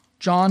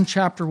John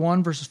chapter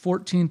 1, verses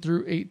 14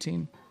 through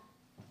 18.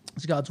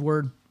 It's God's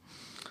word.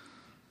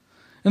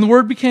 And the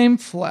Word became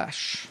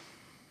flesh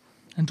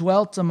and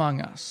dwelt among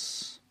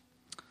us.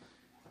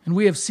 And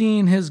we have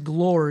seen his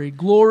glory,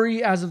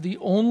 glory as of the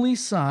only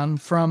Son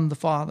from the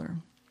Father,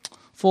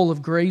 full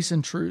of grace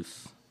and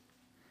truth.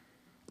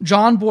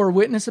 John bore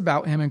witness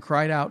about him and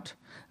cried out,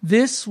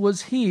 "This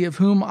was he of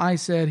whom I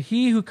said,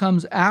 'He who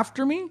comes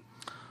after me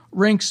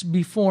ranks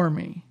before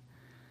me,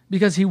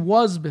 because he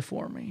was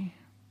before me.'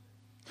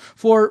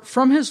 For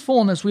from his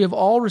fullness we have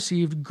all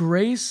received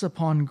grace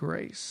upon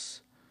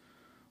grace.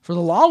 For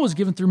the law was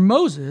given through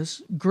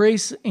Moses,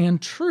 grace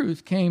and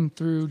truth came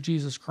through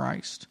Jesus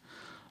Christ.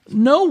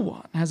 No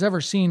one has ever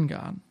seen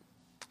God.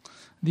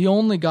 The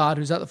only God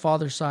who's at the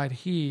Father's side,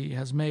 he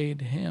has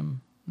made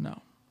him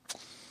known."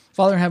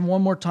 Father in heaven,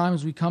 one more time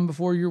as we come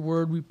before your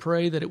word, we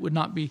pray that it would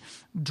not be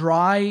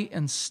dry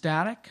and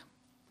static,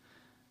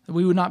 that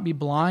we would not be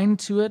blind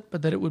to it,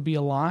 but that it would be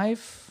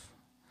alive,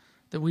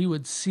 that we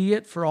would see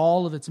it for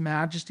all of its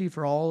majesty,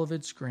 for all of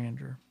its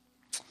grandeur.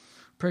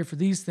 Pray for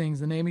these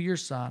things in the name of your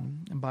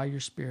Son and by your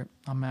Spirit.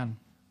 Amen.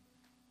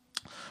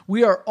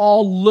 We are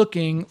all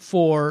looking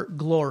for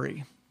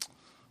glory.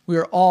 We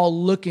are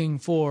all looking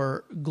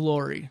for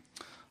glory.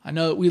 I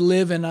know that we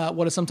live in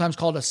what is sometimes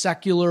called a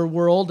secular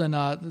world, and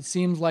it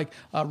seems like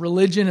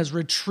religion has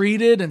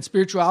retreated and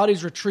spirituality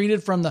has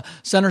retreated from the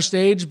center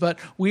stage, but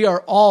we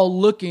are all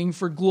looking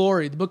for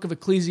glory. The book of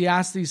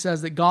Ecclesiastes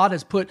says that God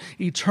has put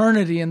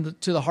eternity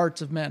into the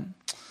hearts of men.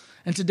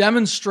 And to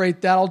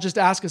demonstrate that, I'll just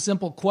ask a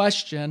simple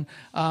question.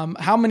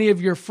 How many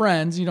of your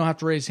friends, you don't have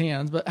to raise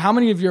hands, but how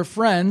many of your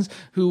friends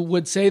who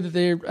would say that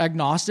they're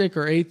agnostic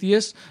or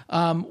atheist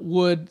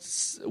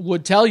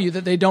would tell you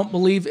that they don't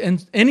believe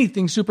in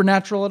anything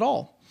supernatural at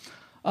all?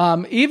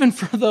 Even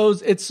for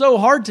those, it's so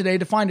hard today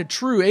to find a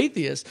true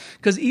atheist,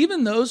 because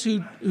even those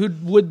who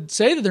would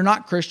say that they're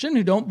not Christian,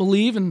 who don't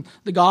believe in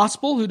the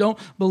gospel, who don't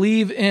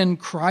believe in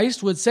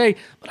Christ, would say,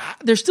 but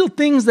there's still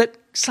things that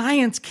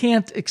science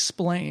can't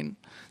explain.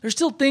 There's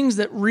still things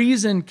that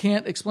reason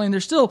can't explain.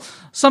 There's still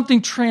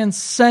something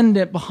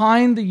transcendent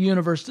behind the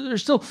universe.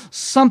 There's still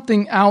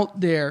something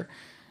out there.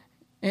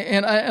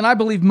 And I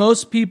believe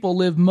most people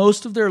live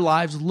most of their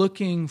lives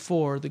looking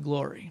for the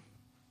glory.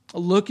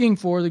 Looking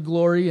for the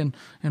glory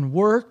in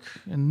work,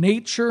 in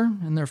nature,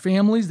 in their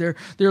families. They're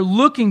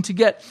looking to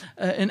get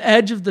an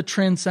edge of the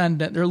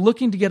transcendent. They're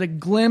looking to get a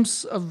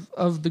glimpse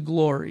of the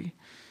glory.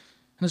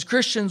 And as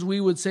Christians, we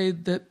would say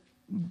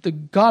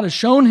that God has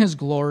shown his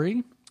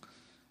glory,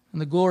 and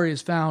the glory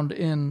is found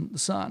in the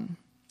Son.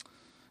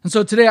 And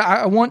so today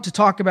I want to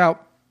talk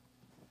about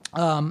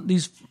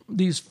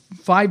these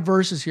 5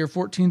 verses here,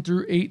 14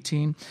 through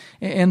 18,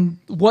 and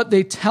what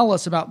they tell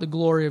us about the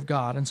glory of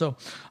God. And so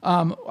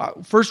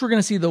first we're going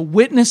to see the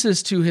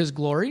witnesses to his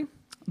glory,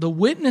 and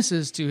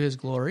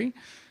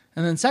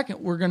then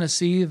second, we're going to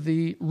see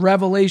the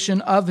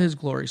revelation of his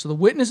glory. So the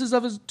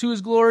witnesses to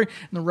his glory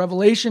and the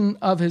revelation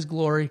of his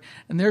glory.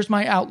 And there's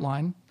my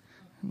outline.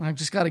 I've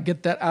just got to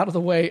get that out of the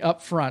way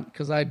up front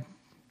because I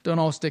don't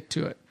all stick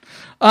to it.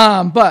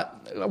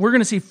 But we're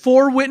going to see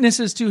 4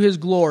 witnesses to his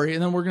glory,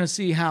 and then we're going to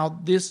see how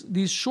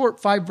these short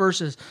 5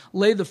 verses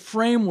lay the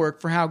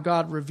framework for how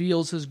God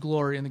reveals his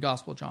glory in the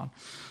Gospel of John.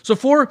 So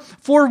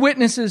 4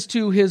 witnesses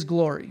to his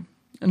glory.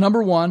 And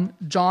number 1,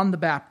 John the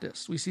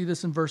Baptist. We see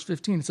this in verse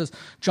 15. It says,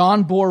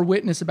 John bore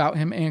witness about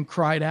him and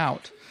cried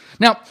out.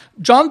 Now,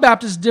 John the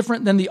Baptist is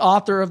different than the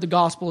author of the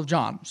Gospel of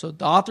John. So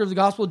the author of the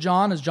Gospel of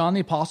John is John the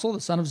Apostle,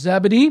 the son of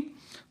Zebedee,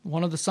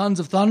 one of the sons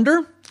of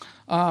thunder.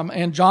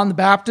 And John the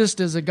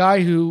Baptist is a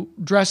guy who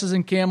dresses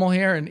in camel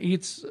hair and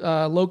eats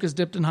locusts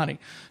dipped in honey.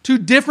 2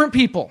 different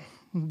people.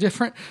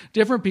 Different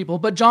people.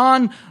 But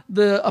John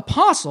the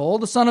Apostle,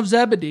 the son of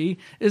Zebedee,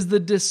 is the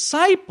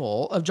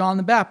disciple of John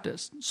the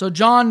Baptist. So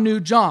John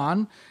knew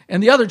John,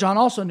 and the other John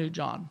also knew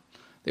John.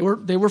 They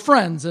were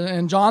friends,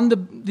 and John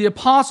the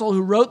Apostle,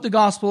 who wrote the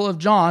Gospel of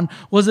John,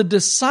 was a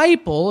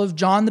disciple of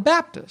John the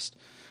Baptist.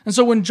 And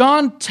so when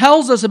John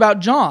tells us about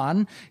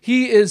John,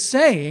 he is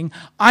saying,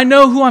 I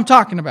know who I'm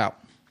talking about.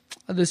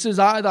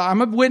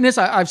 I'm a witness.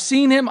 I've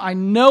seen him. I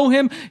know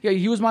him.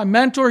 He was my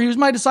mentor. He was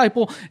my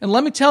disciple. And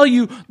let me tell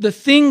you, the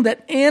thing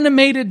that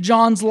animated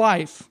John's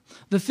life,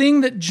 the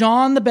thing that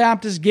John the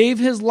Baptist gave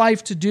his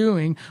life to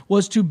doing,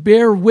 was to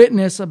bear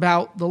witness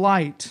about the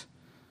light.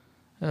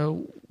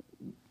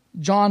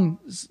 John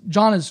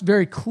is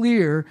very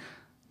clear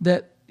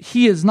that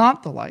he is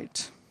not the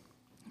light.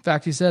 In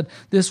fact, he said,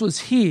 this was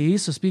he,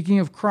 so speaking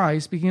of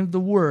Christ, speaking of the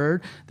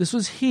Word, this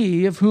was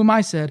he of whom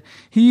I said,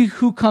 he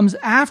who comes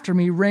after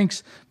me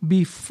ranks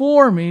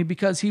before me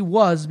because he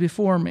was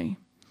before me.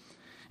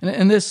 And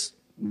in this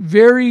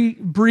very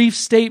brief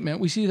statement,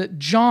 we see that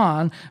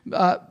John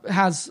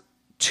has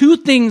 2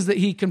 things that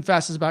he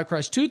confesses about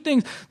Christ, 2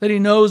 things that he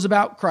knows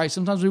about Christ.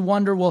 Sometimes we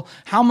wonder, well,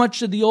 how much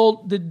did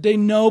they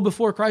know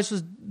before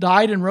Christ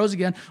died and rose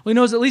again? Well, he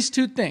knows at least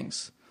 2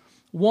 things.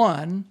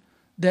 One,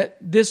 that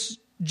this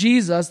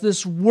Jesus,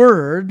 this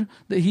Word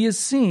that he has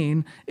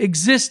seen,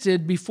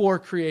 existed before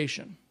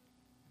creation.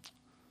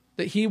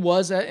 that he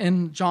was,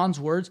 in John's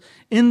words,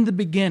 in the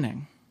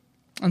beginning.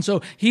 And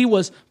so he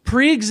was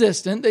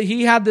pre-existent, that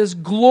he had this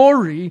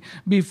glory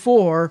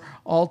before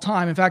all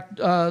time. In fact,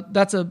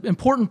 that's an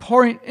important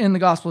point in the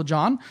Gospel of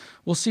John.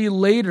 We'll see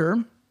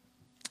later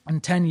in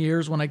 10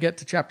 years when I get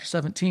to chapter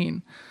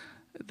 17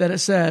 that it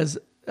says,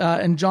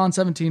 in John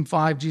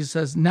 17:5, Jesus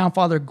says, "Now,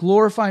 Father,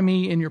 glorify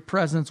me in your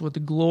presence with the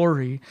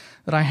glory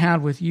that I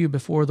had with you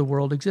before the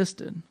world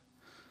existed."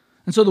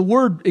 And so the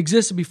Word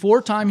existed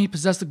before time. He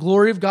possessed the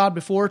glory of God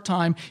before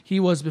time. He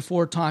was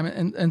before time.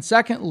 And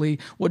secondly,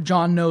 what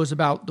John knows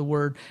about the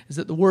Word is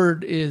that the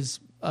Word is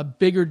a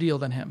bigger deal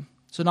than him.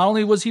 So not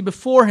only was he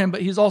before him,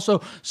 but he's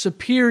also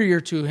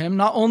superior to him.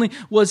 Not only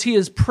was he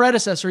his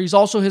predecessor, he's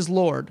also his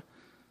Lord.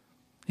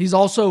 He's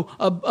also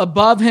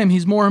above him.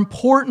 He's more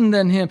important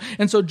than him.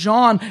 And so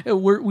John,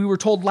 we were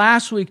told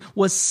last week,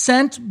 was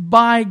sent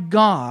by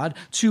God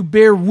to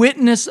bear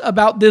witness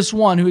about this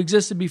one who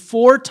existed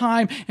before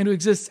time and who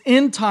exists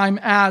in time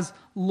as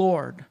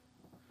Lord.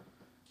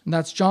 And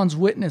that's John's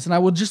witness. And I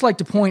would just like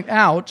to point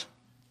out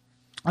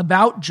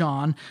about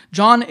John.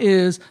 John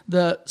is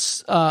the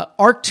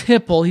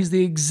archetypal. He's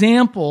the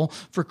example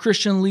for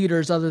Christian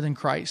leaders other than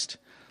Christ.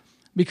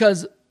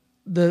 Because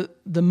the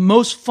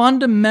most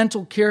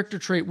fundamental character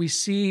trait we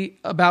see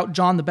about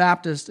John the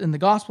Baptist in the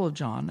Gospel of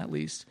John, at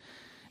least,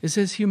 is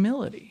his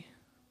humility.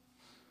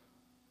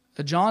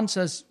 John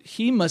says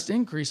he must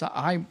increase,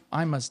 I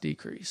must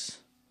decrease.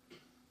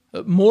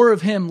 More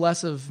of him,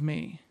 less of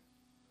me.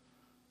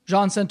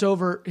 John sent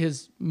over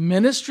his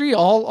ministry,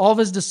 all of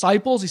his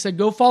disciples. He said,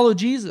 go follow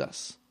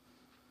Jesus.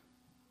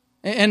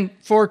 And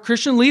for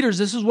Christian leaders,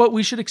 this is what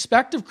we should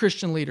expect of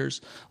Christian leaders.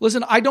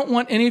 Listen, I don't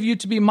want any of you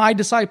to be my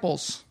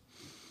disciples.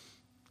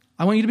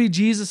 I want you to be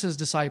Jesus'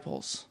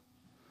 disciples.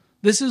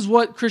 This is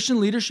what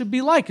Christian leaders should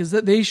be like, is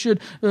that they should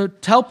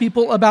tell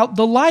people about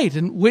the light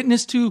and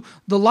witness to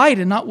the light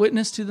and not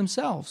witness to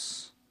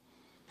themselves.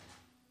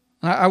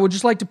 I would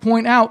just like to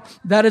point out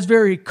that is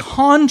very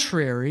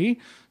contrary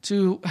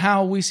to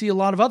how we see a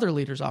lot of other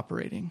leaders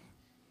operating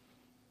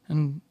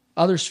in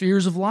other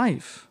spheres of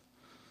life.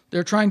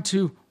 They're trying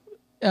to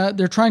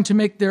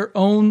make their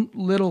own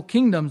little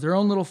kingdoms, their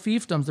own little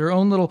fiefdoms, their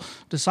own little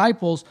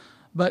disciples,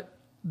 but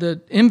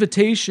the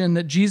invitation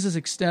that Jesus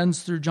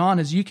extends through John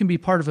is you can be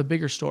part of a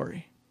bigger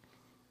story.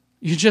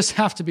 You just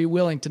have to be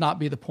willing to not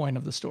be the point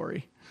of the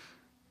story.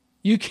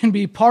 You can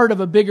be part of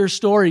a bigger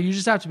story. You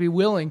just have to be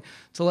willing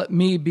to let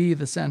me be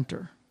the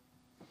center.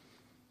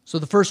 So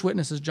the first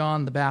witness is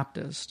John the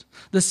Baptist.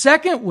 The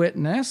second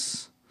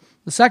witness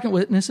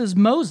is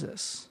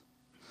Moses.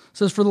 It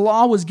says, for the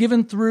law was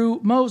given through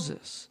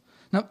Moses.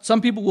 Now,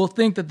 some people will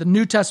think that the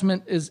New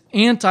Testament is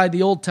anti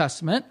the Old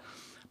Testament,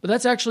 but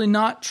that's actually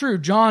not true.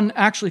 John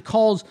actually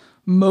calls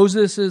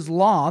Moses'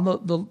 law,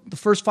 the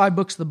first 5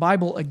 books of the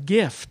Bible, a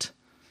gift.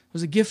 It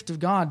was a gift of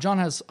God. John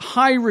has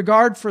high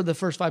regard for the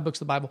first 5 books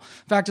of the Bible.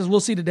 In fact, as we'll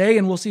see today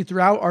and we'll see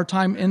throughout our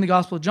time in the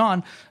Gospel of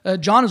John,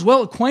 John is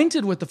well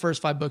acquainted with the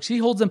first 5 books. He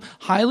holds them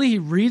highly. He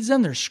reads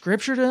them. There's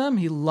scripture to them.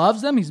 He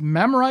loves them. He's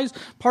memorized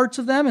parts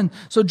of them. And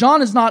so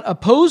John is not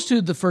opposed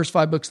to the first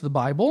 5 books of the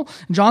Bible.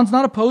 And John's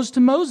not opposed to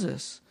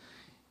Moses.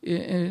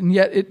 And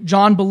yet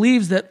John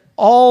believes that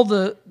all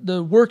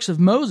the works of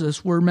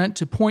Moses were meant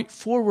to point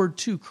forward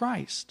to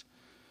Christ.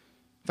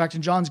 In fact,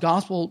 in John's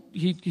gospel,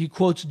 he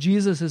quotes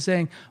Jesus as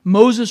saying,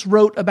 Moses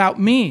wrote about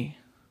me.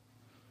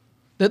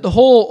 That the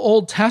whole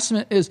Old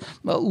Testament is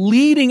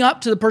leading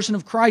up to the person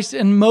of Christ.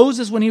 And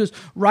Moses, when he was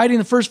writing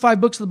the first 5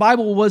 books of the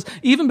Bible, was,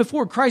 even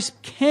before Christ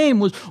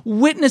came, was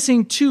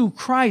witnessing to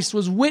Christ,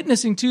 was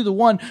witnessing to the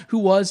one who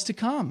was to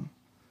come.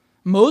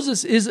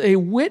 Moses is a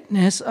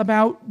witness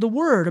about the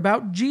Word,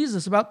 about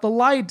Jesus, about the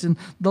light and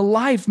the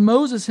life.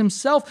 Moses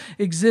himself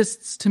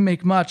exists to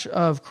make much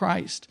of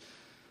Christ.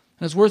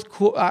 And it's worth,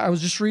 I was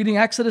just reading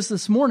Exodus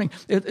this morning.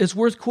 It's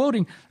worth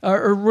quoting,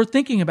 or worth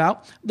thinking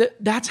about,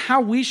 that's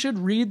how we should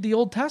read the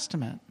Old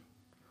Testament.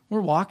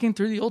 We're walking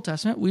through the Old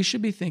Testament. We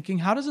should be thinking,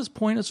 how does this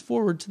point us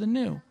forward to the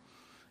new?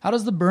 How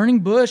does the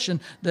burning bush and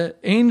the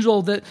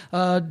angel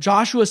that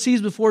Joshua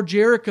sees before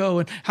Jericho,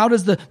 and how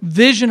does the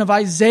vision of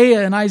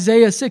Isaiah in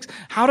Isaiah 6,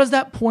 how does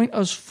that point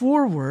us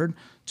forward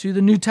to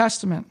the New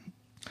Testament?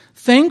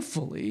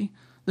 Thankfully,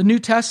 the New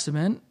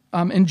Testament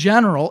in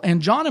general,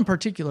 and John in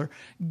particular,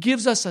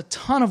 gives us a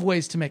ton of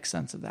ways to make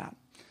sense of that.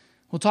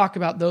 We'll talk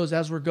about those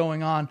as we're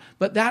going on,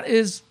 but that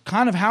is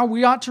kind of how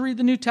we ought to read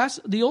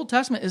the Old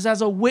Testament, is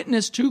as a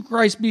witness to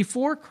Christ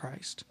before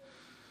Christ.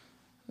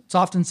 It's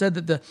often said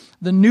that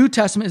the New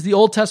Testament is the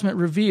Old Testament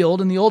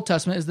revealed, and the Old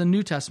Testament is the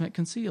New Testament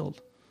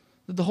concealed.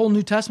 That the whole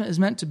New Testament is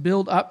meant to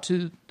build up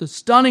to the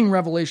stunning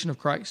revelation of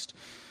Christ.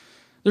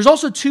 There's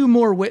also 2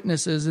 more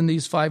witnesses in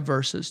these 5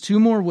 verses,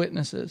 2 more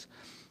witnesses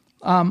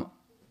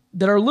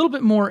that are a little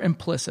bit more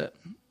implicit.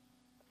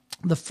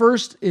 The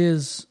first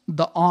is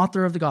the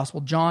author of the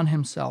gospel, John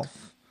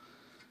himself,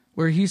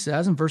 where he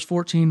says in verse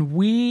 14,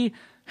 we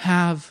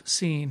have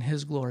seen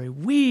his glory.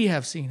 We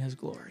have seen his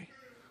glory.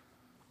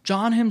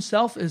 John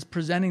himself is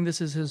presenting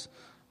this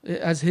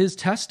as his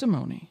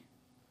testimony.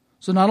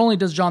 So not only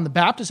does John the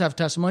Baptist have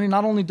testimony,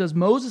 not only does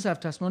Moses have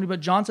testimony,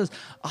 but John says,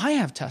 I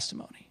have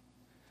testimony.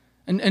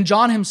 And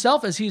John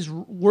himself, as he's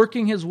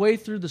working his way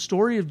through the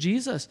story of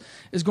Jesus,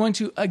 is going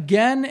to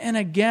again and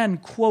again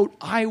quote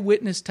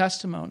eyewitness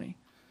testimony.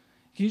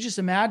 Can you just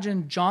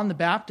imagine John the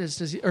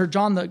Baptist, or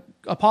John the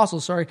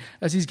Apostle,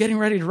 as he's getting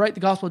ready to write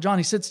the Gospel of John,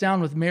 he sits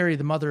down with Mary,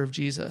 the mother of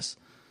Jesus.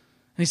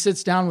 And he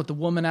sits down with the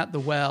woman at the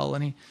well.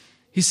 And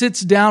he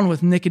sits down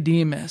with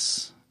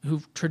Nicodemus,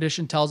 who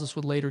tradition tells us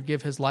would later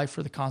give his life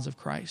for the cause of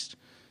Christ.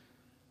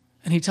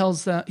 And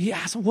he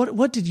asks,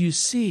 what did you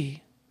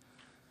see?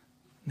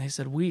 And they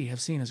said, we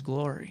have seen his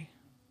glory.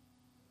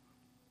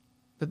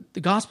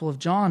 The Gospel of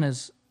John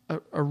is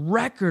a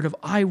record of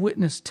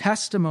eyewitness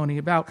testimony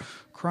about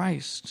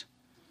Christ.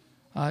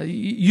 It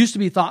used to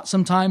be thought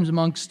sometimes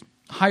amongst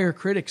higher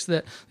critics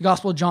that the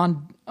Gospel of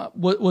John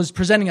was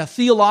presenting a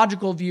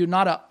theological view,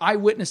 not an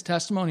eyewitness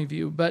testimony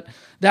view. But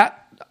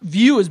that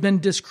view has been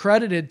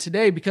discredited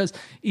today because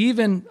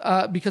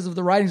because of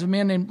the writings of a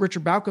man named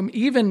Richard Bauckham,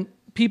 even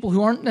people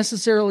who aren't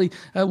necessarily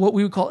what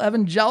we would call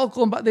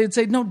evangelical, but they'd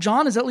say, no,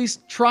 John is at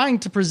least trying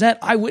to present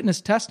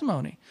eyewitness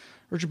testimony.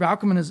 Richard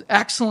Bauckham, in his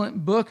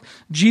excellent book,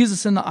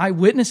 Jesus and the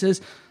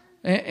Eyewitnesses,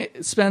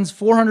 spends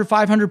 400,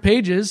 500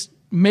 pages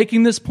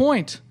making this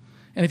point.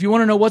 And if you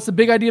want to know what's the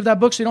big idea of that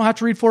book, so you don't have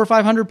to read 400 or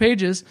 500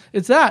 pages,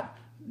 it's that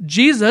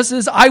Jesus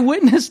is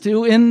eyewitness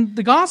to in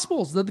the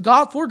Gospels.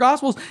 The four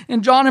Gospels,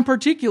 and John in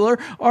particular,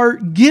 are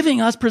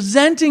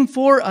presenting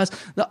for us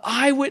the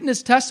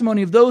eyewitness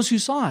testimony of those who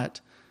saw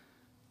it.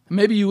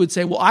 Maybe you would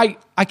say, well,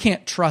 I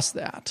can't trust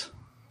that.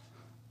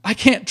 I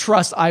can't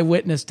trust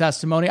eyewitness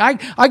testimony.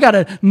 I got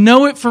to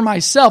know it for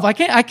myself. I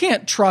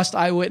can't trust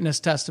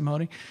eyewitness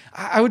testimony.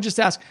 I would just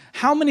ask,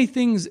 how many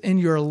things in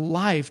your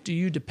life do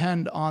you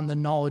depend on the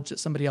knowledge that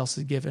somebody else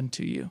has given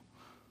to you?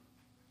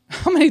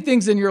 How many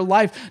things in your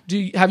life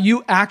have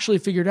you actually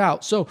figured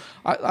out? So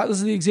this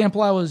is the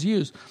example I always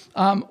use.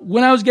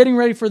 When I was getting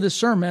ready for this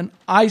sermon,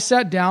 I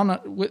sat down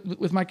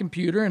with my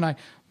computer and I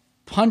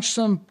punched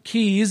some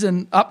keys,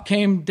 and up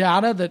came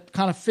data that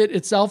kind of fit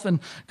itself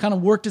and kind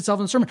of worked itself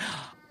in the sermon.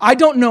 I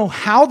don't know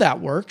how that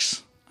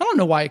works. I don't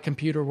know why a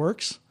computer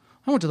works.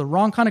 I went to the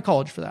wrong kind of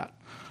college for that.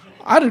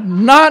 I did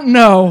not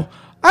know.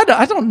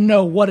 I don't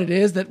know what it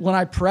is that when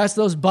I press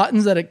those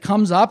buttons that it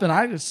comes up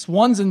and it's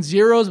ones and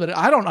zeros, but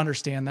I don't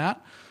understand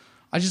that.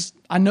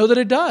 I know that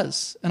it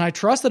does, and I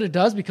trust that it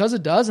does because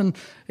it does, and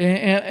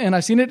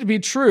I've seen it to be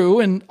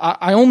true, and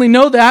I only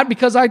know that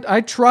because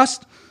I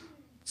trust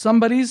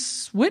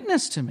somebody's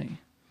witness to me.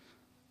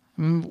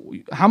 I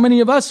mean, how many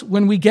of us,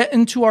 when we get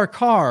into our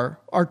car,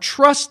 are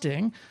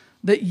trusting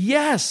that,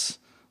 yes,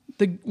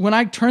 when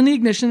I turn the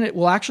ignition, it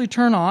will actually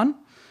turn on,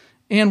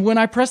 and when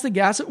I press the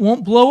gas, it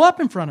won't blow up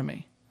in front of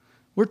me?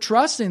 We're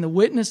trusting the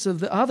witness of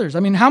the others.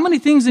 I mean, how many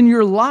things in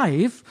your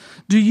life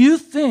do you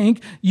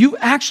think you've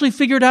actually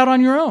figured out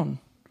on your own?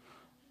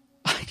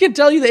 I can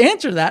tell you the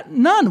answer to that.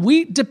 None.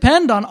 We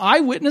depend on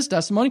eyewitness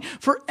testimony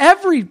for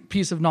every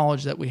piece of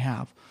knowledge that we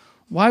have.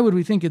 Why would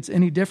we think it's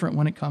any different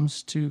when it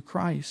comes to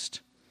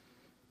Christ?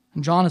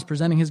 And John is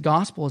presenting his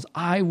gospel as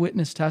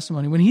eyewitness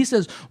testimony. When he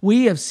says,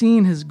 we have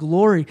seen his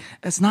glory,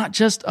 it's not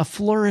just a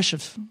flourish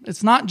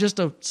it's not just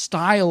a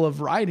style of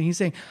writing. He's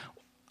saying,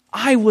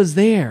 I was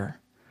there.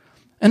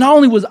 And not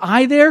only was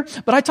I there,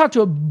 but I talked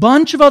to a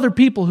bunch of other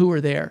people who were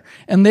there,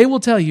 and they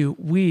will tell you,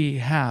 we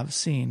have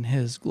seen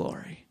his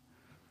glory.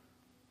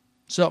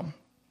 So,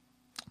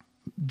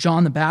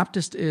 John the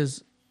Baptist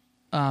is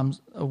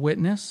a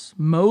witness.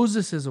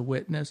 Moses is a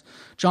witness.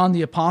 John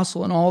the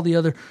Apostle and all the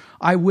other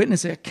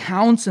eyewitness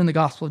accounts in the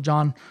Gospel of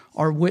John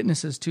are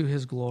witnesses to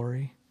his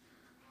glory.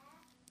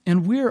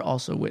 And we're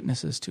also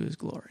witnesses to his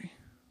glory.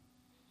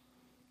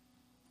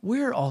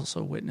 We're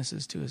also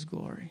witnesses to his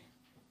glory.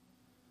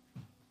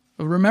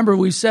 Remember,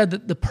 we said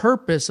that the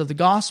purpose of the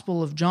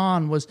Gospel of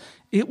John was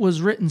it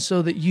was written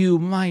so that you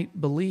might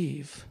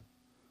believe.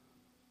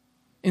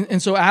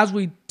 And so as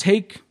we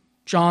take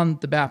John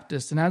the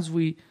Baptist, and as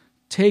we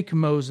take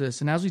Moses,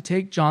 and as we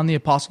take John the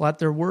Apostle at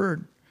their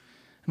word,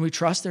 and we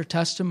trust their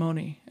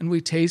testimony, and we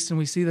taste and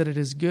we see that it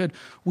is good,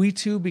 we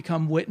too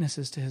become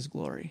witnesses to his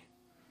glory.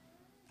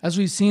 As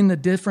we've seen the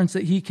difference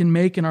that he can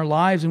make in our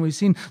lives, and we've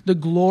seen the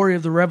glory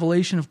of the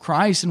revelation of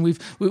Christ, and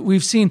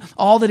we've seen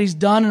all that he's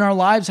done in our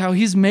lives, how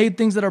he's made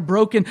things that are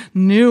broken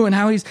new, and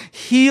how he's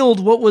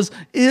healed what was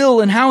ill,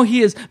 and how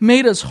he has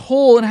made us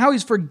whole, and how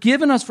he's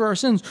forgiven us for our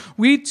sins,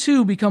 we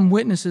too become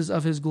witnesses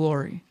of his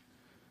glory.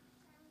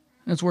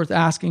 And it's worth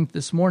asking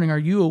this morning, are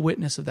you a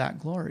witness of that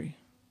glory?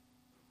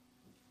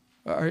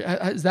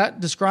 Does that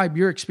describe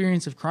your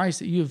experience of Christ,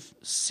 that you've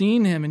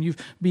seen him and you've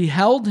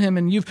beheld him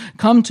and you've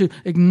come to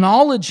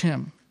acknowledge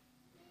him?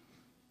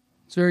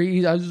 It's very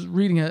easy. I was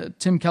reading a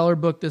Tim Keller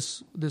book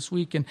this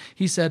week, and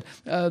he said,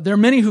 there are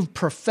many who've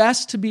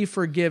professed to be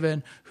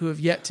forgiven who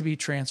have yet to be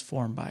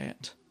transformed by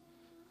it.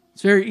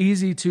 It's very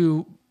easy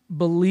to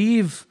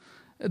believe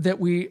that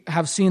we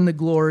have seen the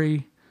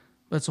glory,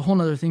 but it's a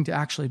whole other thing to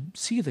actually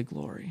see the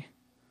glory,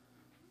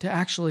 to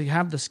actually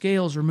have the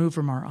scales removed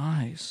from our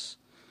eyes.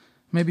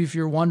 Maybe if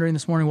you're wondering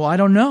this morning, well, I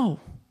don't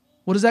know.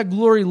 What does that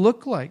glory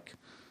look like?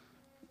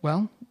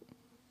 Well,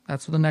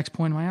 that's the next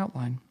point of my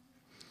outline.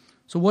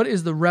 So what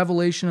is the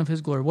revelation of his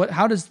glory?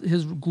 How does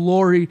his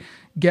glory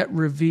get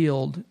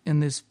revealed in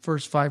these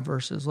first 5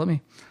 verses? Let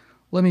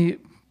me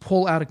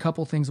pull out a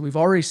couple things that we've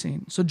already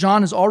seen. So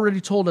John has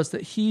already told us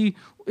that he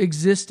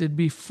existed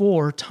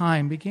before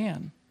time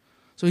began.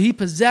 So he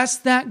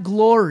possessed that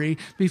glory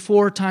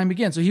before time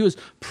began. So he was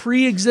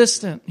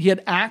pre-existent. He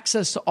had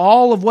access to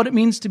all of what it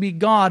means to be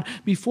God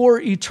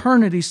before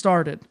eternity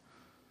started.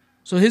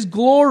 So his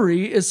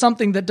glory is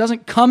something that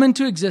doesn't come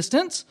into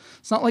existence.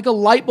 It's not like a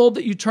light bulb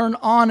that you turn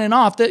on and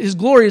off. That his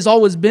glory has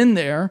always been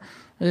there.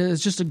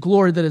 It's just a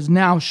glory that is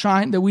now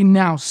that we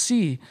now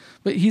see.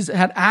 But he's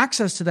had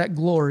access to that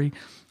glory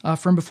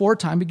from before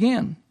time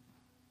began.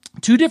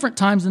 2 different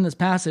times in this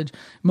passage,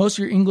 most of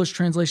your English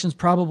translations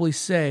probably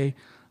say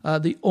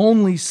the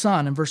only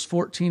Son in verse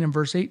 14 and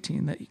verse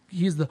 18, that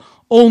he's the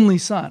only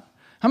Son.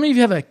 How many of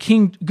you have a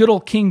good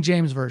old King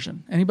James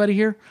version? Anybody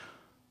here?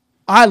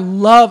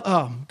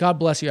 God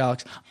bless you,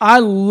 Alex. I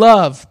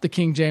love the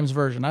King James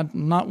Version. I'm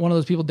not one of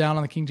those people down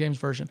on the King James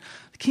Version.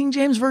 The King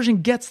James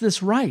Version gets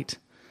this right.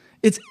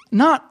 It's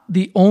not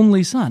the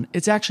only Son.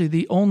 It's actually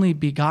the only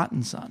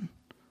begotten Son.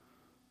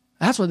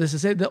 That's what this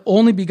is saying, the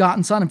only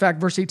begotten Son. In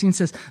fact, verse 18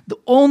 says, the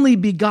only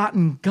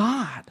begotten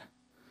God.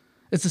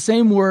 It's the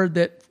same word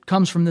that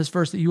comes from this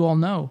verse that you all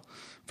know,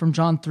 from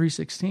John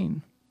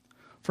 3:16.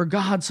 For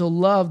God so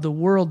loved the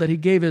world that he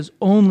gave his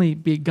only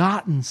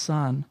begotten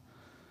Son,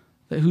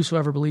 that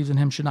whosoever believes in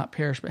him should not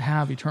perish but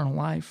have eternal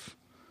life.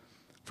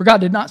 For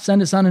God did not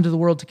send his Son into the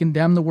world to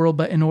condemn the world,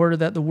 but in order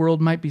that the world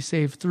might be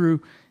saved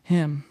through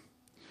him.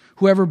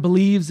 Whoever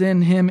believes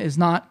in him is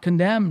not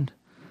condemned,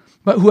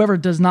 but whoever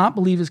does not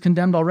believe is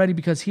condemned already,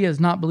 because he has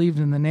not believed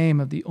in the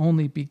name of the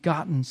only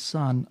begotten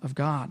Son of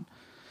God.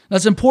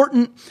 That's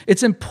important.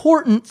 It's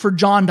important for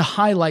John to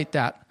highlight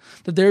that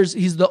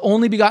he's the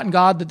only begotten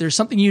God, that there's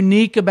something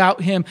unique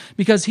about him,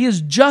 because he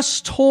has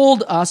just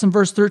told us in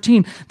verse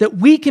 13 that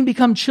we can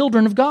become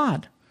children of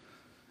God.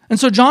 And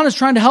so John is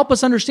trying to help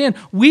us understand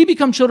we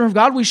become children of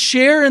God. We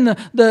share in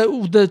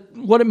the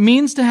what it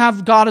means to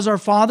have God as our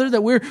Father,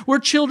 that we're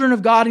children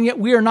of God, and yet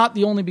we are not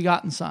the only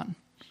begotten Son.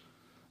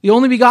 The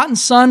only begotten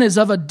Son is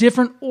of a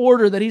different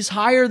order, that he's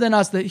higher than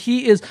us, that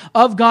he is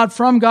of God,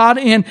 from God,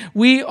 and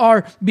we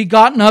are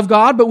begotten of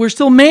God, but we're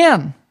still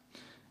man.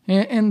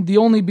 And the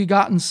only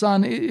begotten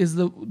Son is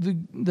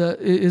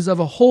is of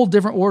a whole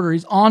different order.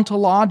 He's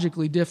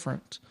ontologically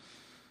different.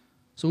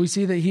 So we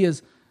see that he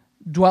has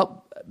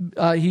dwelt.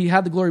 He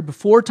had the glory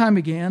before time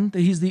began. That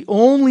he's the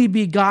only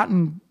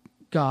begotten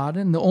God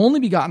and the only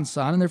begotten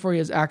Son, and therefore he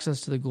has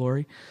access to the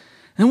glory.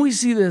 And we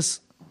see this.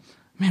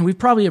 Man, we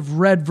probably have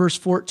read verse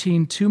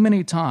 14 too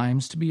many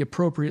times to be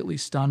appropriately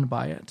stunned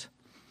by it.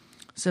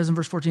 It says in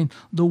verse 14,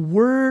 the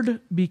Word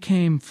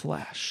became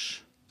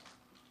flesh.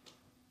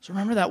 So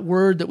remember that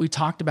word that we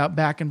talked about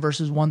back in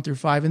verses 1 through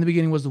 5. In the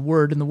beginning was the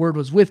Word, and the Word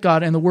was with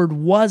God, and the Word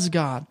was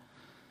God.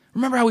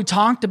 Remember how we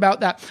talked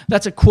about that?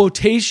 That's a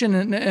quotation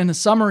and a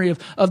summary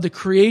of the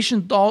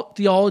creation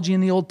theology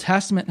in the Old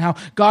Testament, and how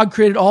God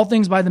created all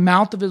things by the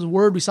mouth of his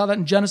Word. We saw that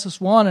in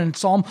Genesis 1 and in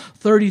Psalm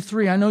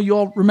 33. I know you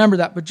all remember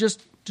that, but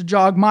just to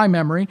jog my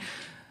memory,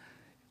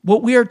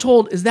 what we are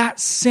told is that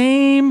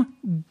same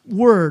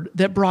Word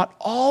that brought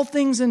all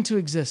things into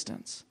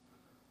existence,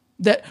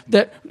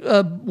 that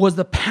was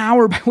the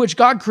power by which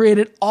God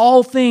created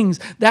all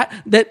things,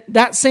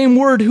 that same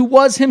Word who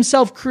was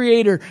himself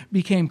creator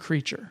became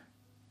creature.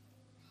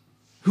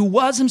 Who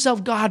was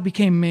himself God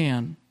became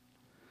man.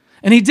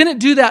 And he didn't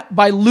do that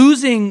by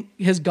losing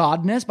his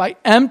godness, by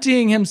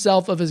emptying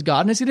himself of his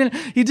godness.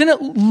 He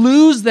didn't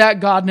lose that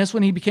godness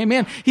when he became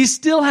man. He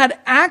still had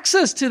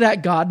access to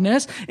that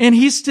godness, and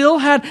he still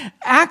had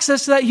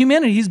access to that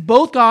humanity. He's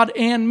both God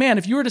and man.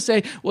 If you were to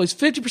say, well, he's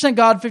 50%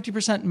 God,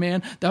 50%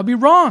 man, that would be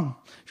wrong.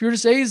 If you were to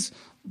say he's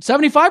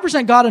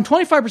 75% God and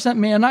 25%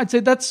 man, I'd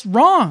say that's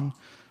wrong.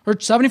 Or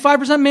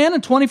 75% man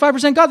and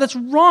 25% God. That's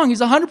wrong.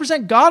 He's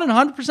 100% God and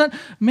 100%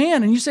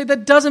 man. And you say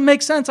that doesn't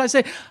make sense. I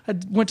say, I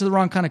went to the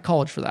wrong kind of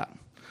college for that.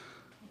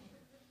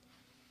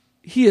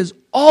 He is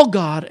all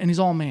God and he's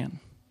all man.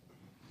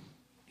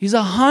 He's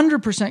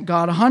 100%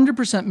 God,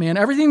 100% man.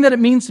 Everything that it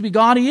means to be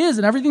God, he is.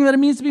 And everything that it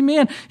means to be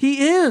man,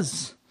 he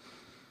is.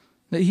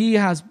 That he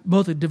has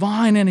both a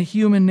divine and a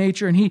human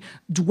nature, and he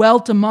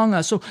dwelt among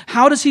us. So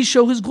how does he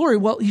show his glory?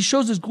 Well, he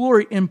shows his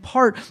glory in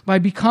part by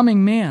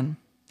becoming man.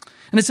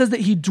 And it says that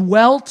he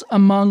dwelt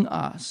among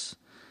us.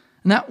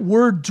 And that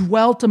word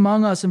dwelt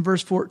among us in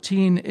verse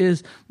 14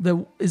 is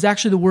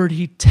actually the word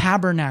he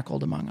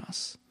tabernacled among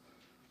us.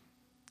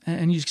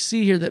 And you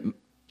see here that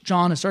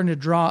John is starting to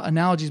draw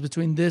analogies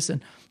between this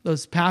and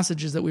those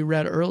passages that we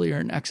read earlier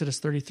in Exodus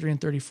 33 and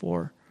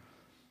 34.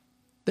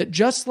 That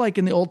just like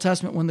in the Old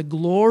Testament, when the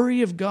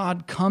glory of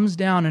God comes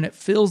down and it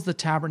fills the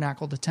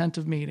tabernacle, the tent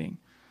of meeting,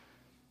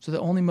 so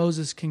that only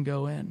Moses can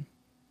go in,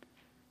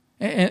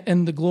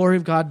 and the glory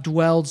of God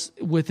dwells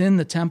within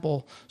the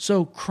temple.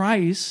 So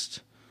Christ,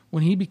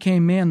 when he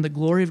became man, the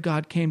glory of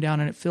God came down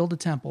and it filled the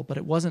temple, but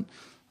it wasn't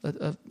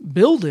a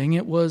building,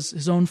 it was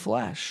his own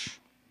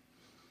flesh.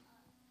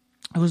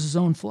 It was his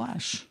own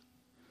flesh.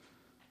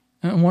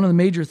 And one of the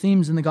major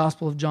themes in the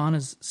Gospel of John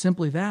is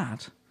simply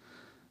that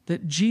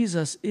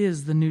Jesus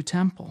is the new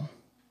temple.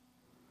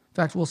 In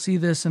fact, we'll see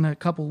this in a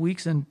couple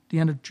weeks in the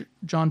end of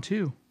John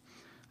 2.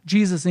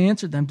 Jesus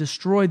answered them,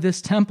 "Destroy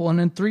this temple, and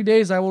in 3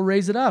 days I will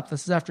raise it up."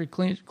 This is after he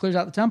clears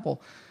out the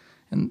temple.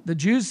 And the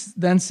Jews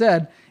then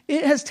said,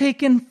 "It has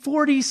taken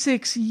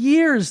 46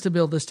 years to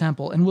build this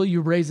temple, and will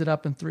you raise it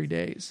up in 3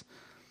 days?"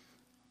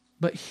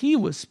 But he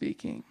was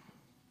speaking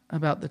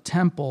about the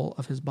temple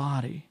of his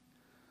body.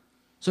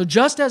 So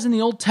just as in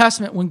the Old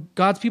Testament, when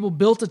God's people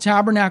built a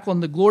tabernacle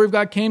and the glory of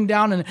God came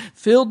down and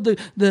filled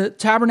the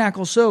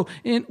tabernacle, so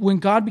when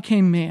God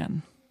became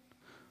man,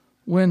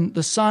 when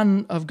the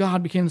Son of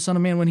God became the Son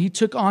of Man, when he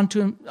took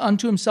unto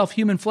himself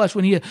human flesh,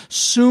 when he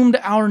assumed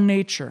our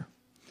nature,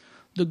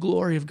 the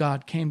glory of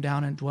God came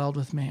down and dwelled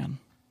with man.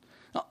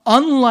 Now,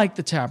 unlike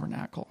the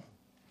tabernacle,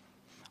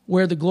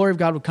 where the glory of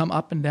God would come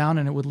up and down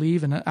and it would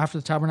leave, and after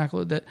the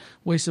tabernacle that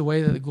wasted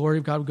away, that the glory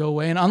of God would go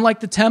away. And unlike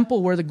the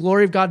temple, where the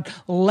glory of God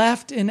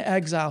left in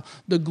exile,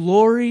 the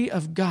glory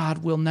of God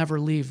will never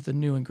leave the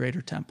new and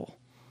greater temple.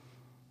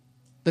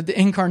 That the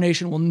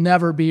incarnation will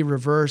never be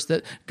reversed,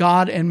 that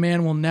God and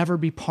man will never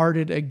be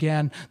parted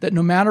again, that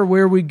no matter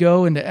where we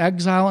go, into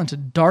exile, into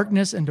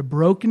darkness, into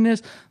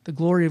brokenness, the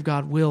glory of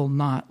God will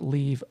not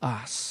leave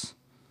us.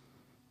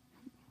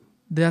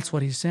 That's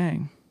what he's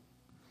saying,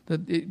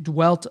 that it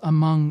dwelt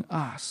among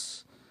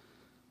us.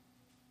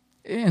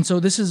 And so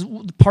this is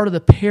part of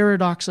the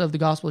paradox of the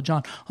Gospel of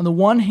John. On the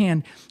one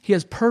hand, he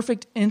has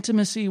perfect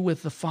intimacy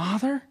with the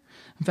Father.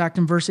 In fact,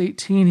 in verse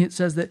 18, it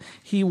says that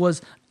he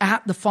was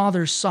at the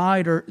Father's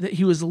side, or that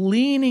he was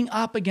leaning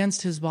up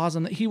against his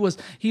bosom, that he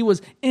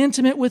was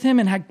intimate with him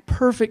and had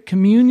perfect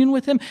communion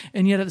with him,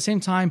 and yet at the same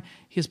time,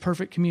 he has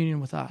perfect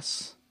communion with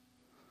us.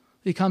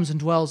 He comes and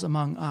dwells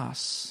among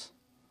us,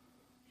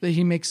 that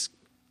he makes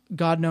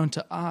God known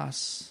to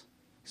us.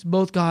 He's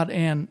both God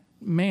and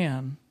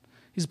man.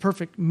 He's a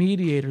perfect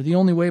mediator, the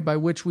only way by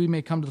which we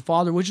may come to the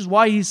Father, which is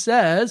why he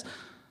says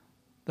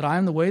that I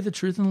am the way, the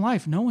truth, and the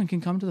life. No one can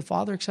come to the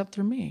Father except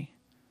through me,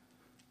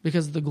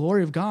 because the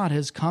glory of God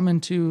has come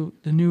into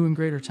the new and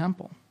greater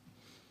temple.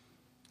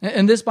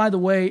 And this, by the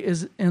way,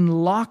 is in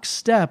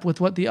lockstep with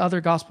what the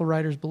other gospel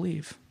writers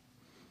believe.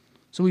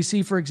 So we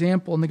see, for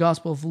example, in the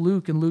Gospel of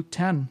Luke, in Luke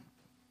 10,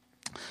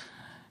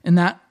 in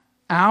that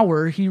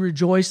hour he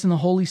rejoiced in the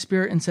Holy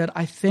Spirit and said,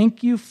 "I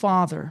thank you,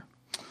 Father,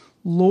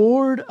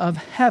 Lord of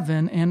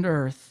heaven and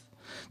earth,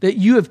 that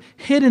you have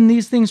hidden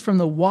these things from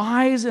the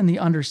wise and the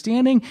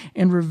understanding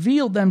and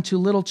revealed them to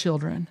little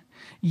children.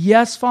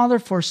 Yes, Father,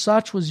 for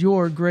such was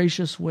your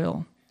gracious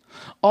will.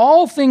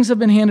 All things have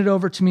been handed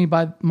over to me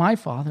by my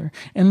Father,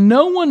 and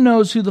no one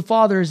knows who the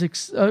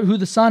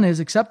Son is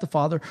except the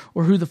Father,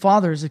 or who the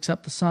Father is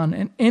except the Son,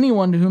 and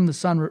anyone to whom the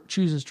Son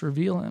chooses to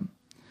reveal him."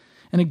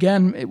 And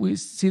again, we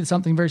see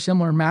something very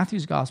similar in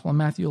Matthew's gospel, in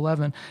Matthew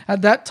 11.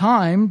 At that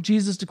time,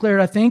 Jesus declared,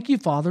 "I thank you,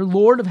 Father,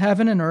 Lord of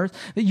heaven and earth,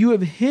 that you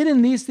have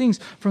hidden these things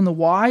from the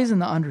wise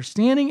and the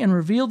understanding and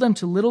revealed them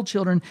to little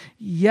children.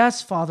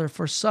 Yes, Father,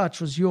 for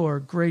such was your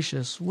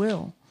gracious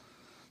will."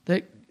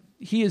 That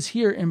he is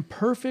here in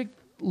perfect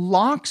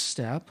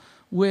lockstep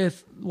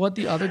with what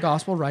the other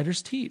gospel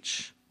writers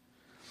teach.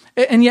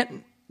 And yet,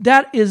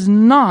 that is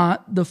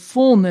not the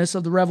fullness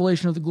of the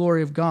revelation of the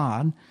glory of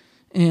God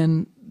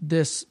in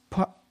this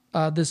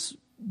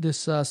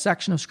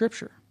section of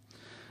Scripture.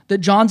 That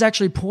John's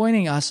actually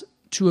pointing us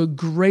to a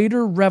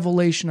greater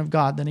revelation of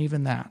God than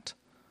even that.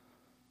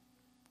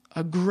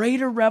 A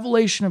greater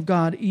revelation of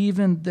God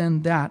even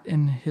than that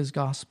in his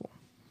gospel.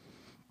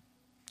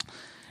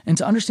 And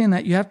to understand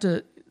that, you have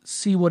to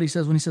see what he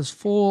says when he says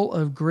full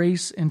of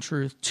grace and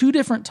truth. Two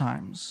different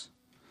times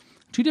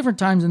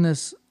in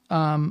this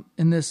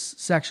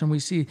section, we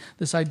see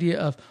this idea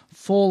of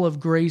full of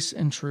grace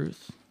and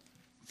truth.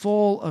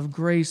 Full of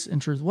grace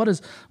and truth. What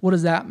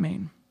does that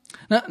mean?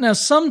 Now,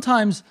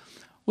 sometimes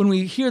when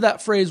we hear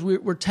that phrase,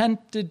 we're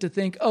tempted to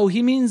think, oh,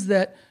 he means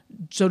that,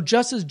 so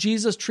just as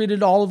Jesus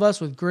treated all of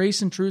us with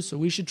grace and truth, so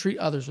we should treat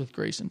others with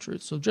grace and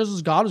truth. So just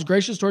as God is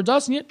gracious towards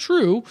us and yet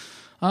true,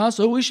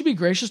 so we should be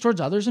gracious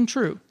towards others and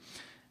true.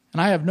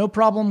 And I have no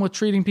problem with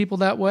treating people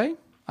that way.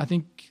 I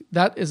think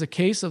that is a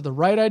case of the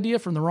right idea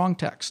from the wrong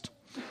text.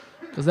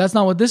 Because that's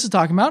not what this is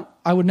talking about.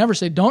 I would never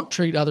say don't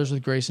treat others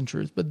with grace and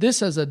truth, but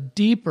this has a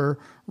deeper,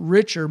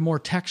 richer, more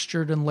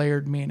textured and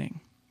layered meaning.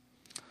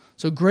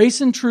 So grace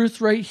and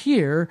truth right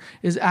here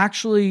is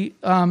actually,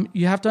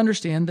 you have to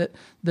understand that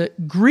the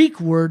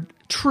Greek word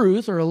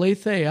truth, or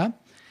aletheia,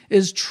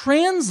 is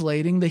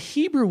translating the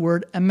Hebrew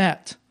word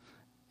emet.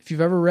 If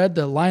you've ever read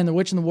The Lion, the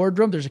Witch, and the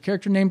Wardrobe, there's a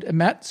character named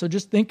Emet. So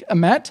just think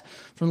Emet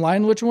from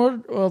Lion, the Witch, and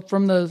Wardrobe,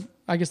 from the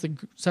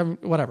seven,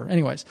 whatever.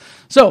 Anyways,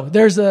 so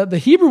there's the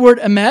Hebrew word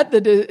emet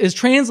that is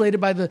translated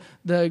by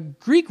the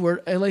Greek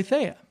word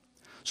aletheia.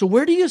 So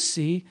where do you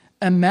see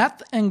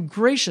emet and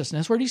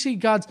graciousness? Where do you see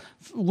God's,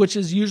 which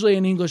is usually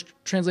in English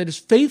translated as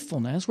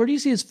faithfulness? Where do you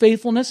see his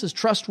faithfulness, his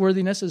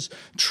trustworthiness, his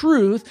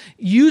truth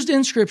used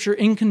in Scripture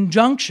in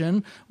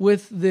conjunction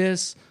with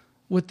this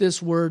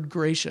word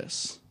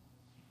gracious?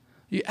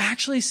 You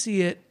actually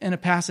see it in a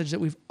passage that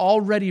we've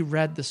already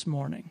read this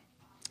morning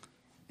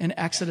in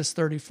Exodus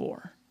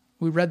 34.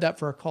 We read that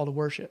for our call to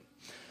worship.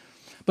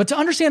 But to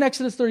understand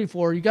Exodus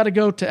 34, you got to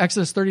go to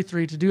Exodus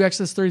 33. To do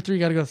Exodus 33, you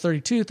got to go to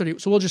 32, 30.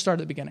 So we'll just start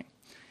at the beginning.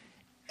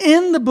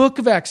 In the book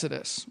of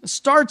Exodus, it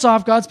starts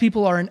off, God's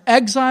people are in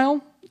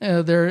exile.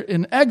 They're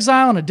in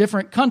exile in a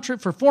different country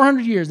for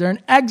 400 years. They're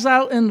in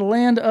exile in the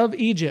land of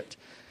Egypt.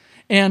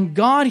 And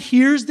God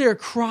hears their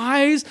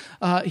cries.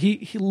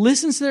 He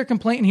listens to their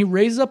complaint, and he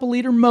raises up a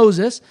leader,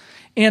 Moses.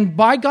 And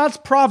by God's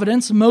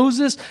providence,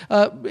 Moses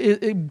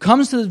it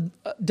comes to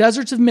the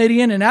deserts of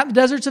Midian. And at the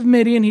deserts of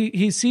Midian,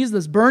 he sees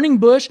this burning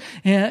bush.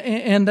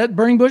 And that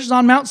burning bush is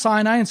on Mount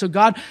Sinai. And so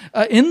God,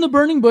 in the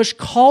burning bush,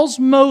 calls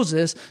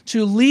Moses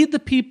to lead the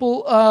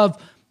people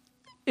of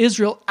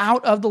Israel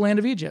out of the land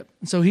of Egypt.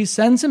 And so he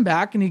sends him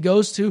back, and he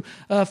goes to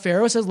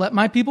Pharaoh, says, "Let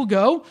my people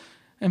go."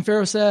 And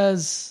Pharaoh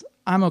says,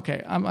 "I'm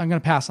okay. I'm going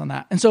to pass on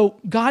that." And so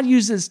God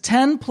uses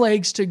 10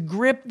 plagues to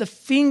grip the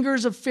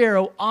fingers of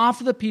Pharaoh off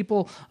of the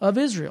people of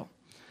Israel.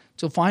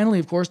 So finally,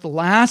 of course, the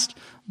last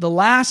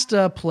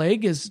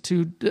plague is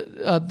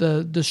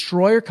the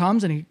destroyer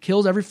comes and he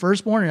kills every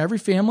firstborn in every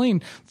family.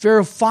 And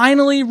Pharaoh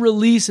finally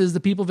releases the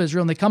people of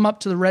Israel, and they come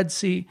up to the Red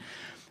Sea.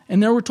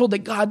 And there we're told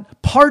that God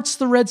parts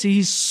the Red Sea.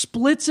 He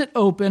splits it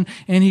open,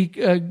 and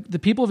the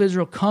people of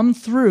Israel come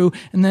through,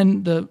 and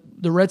then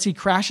the Red Sea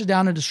crashes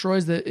down and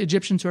destroys the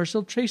Egyptians who are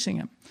still chasing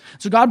him.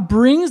 So God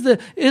brings the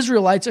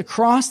Israelites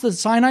across the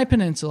Sinai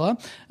Peninsula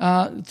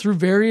through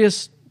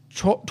various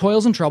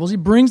toils and troubles. He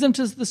brings them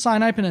to the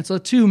Sinai Peninsula,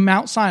 to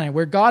Mount Sinai,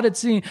 where God had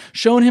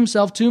shown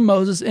himself to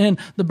Moses in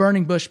the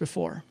burning bush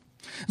before.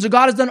 So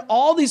God has done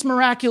all these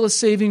miraculous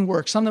saving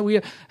works, some that we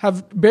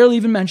have barely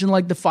even mentioned,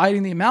 like the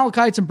fighting the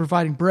Amalekites and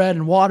providing bread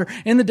and water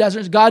in the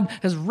deserts. God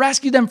has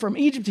rescued them from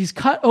Egypt. He's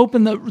cut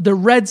open the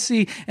Red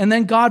Sea. And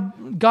then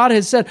God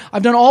has said,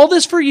 "I've done all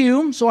this for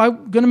you, so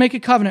I'm going to make a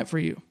covenant for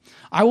you.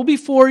 I will be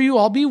for you.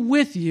 I'll be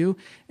with you.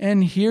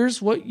 And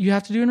here's what you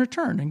have to do in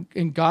return."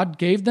 And God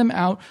gave them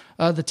out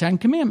the 10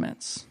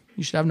 Commandments.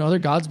 You should have no other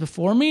gods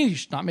before me. You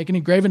should not make any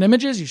graven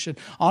images. You should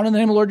honor the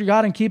name of the Lord your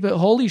God and keep it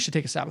holy. You should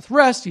take a Sabbath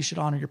rest. You should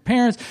honor your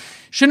parents.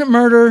 You shouldn't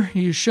murder.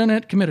 You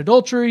shouldn't commit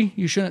adultery.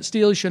 You shouldn't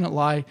steal. You shouldn't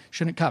lie. You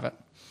shouldn't covet.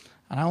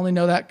 And I only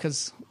know that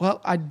because,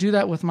 well, I do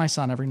that with my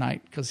son every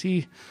night because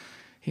he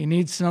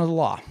needs to know the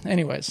law.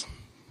 Anyways,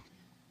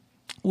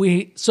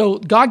 so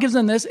God gives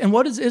them this. And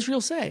what does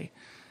Israel say?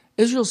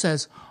 Israel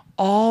says,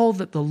 "All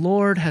that the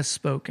Lord has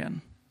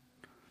spoken,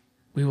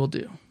 we will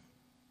do."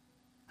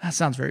 That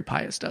sounds very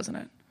pious, doesn't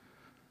it?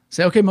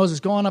 Say, "Okay, Moses,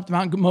 go on up the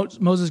mountain."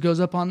 Moses goes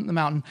up on the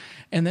mountain,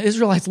 and the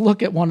Israelites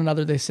look at one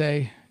another. They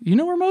say, "You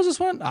know where Moses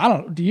went? I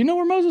don't know. Do you know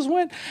where Moses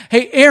went?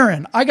 Hey,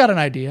 Aaron, I got an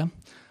idea.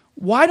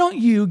 Why don't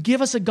you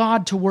give us a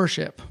God to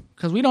worship?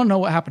 Because we don't know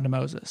what happened to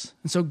Moses."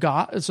 And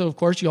so of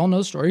course, you all know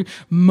the story.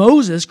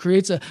 Moses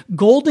creates a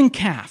golden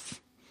calf.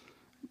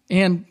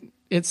 And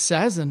it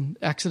says in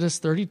Exodus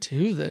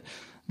 32 that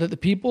the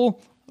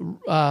people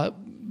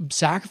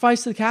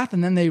sacrificed the calf,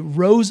 and then they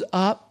rose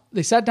up.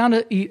 They sat down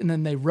to eat, and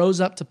then they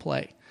rose up to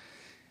play.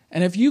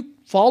 And if you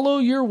follow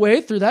your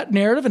way through that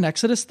narrative in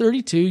Exodus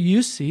 32,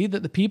 you see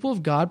that the people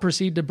of God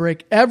proceed to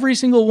break every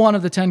single one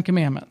of the 10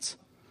 Commandments.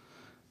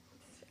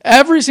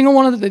 Every single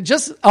one of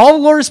just all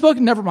the Lord has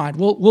spoken, never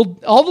mind.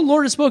 All the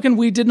Lord has spoken,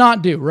 we did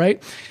not do,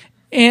 right?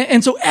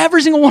 And so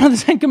every single one of the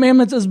 10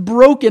 Commandments is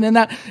broken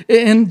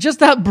in just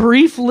that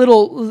brief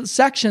little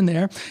section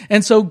there.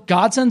 And so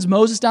God sends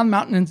Moses down the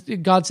mountain,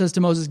 and God says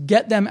to Moses,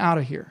 "Get them out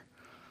of here.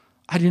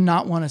 I do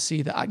not want to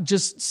see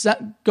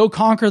that. Go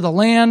conquer the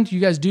land. You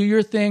guys do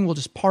your thing. We'll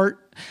just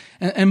part."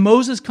 And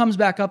Moses comes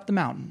back up the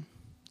mountain.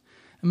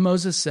 And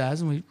Moses says,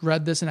 and we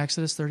read this in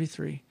Exodus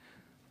 33,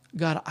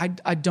 "God,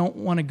 I don't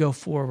want to go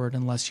forward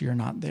unless you're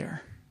not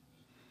there.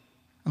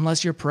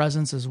 Unless your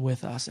presence is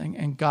with us."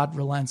 And God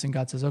relents, and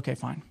God says, "Okay,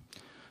 fine.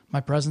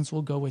 My presence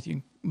will go with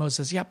you." Moses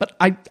says, "Yeah, but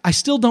I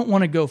still don't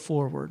want to go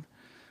forward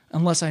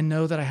unless I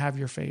know that I have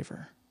your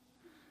favor."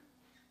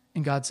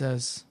 And God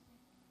says,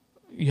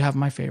 "You have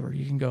my favor.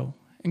 You can go."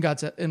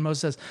 And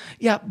Moses says,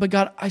 "Yeah, but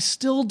God, I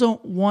still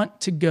don't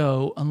want to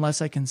go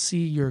unless I can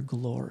see your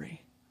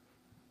glory."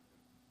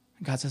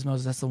 And God says,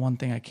 "Moses, that's the one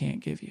thing I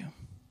can't give you.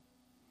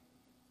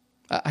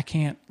 I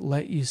can't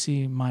let you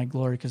see my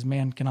glory because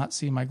man cannot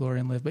see my glory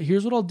and live. But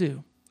here's what I'll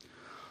do.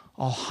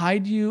 I'll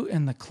hide you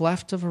in the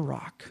cleft of a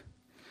rock,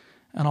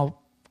 and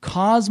I'll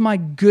cause my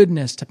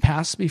goodness to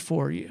pass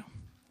before you.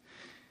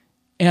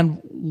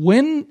 And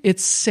when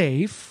it's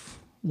safe,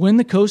 when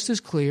the coast is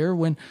clear,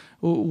 when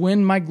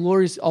my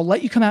glory is, I'll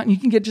let you come out and you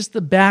can get just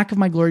the back of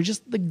my glory,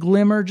 just the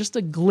glimmer, just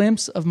a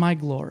glimpse of my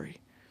glory."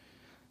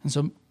 And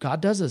so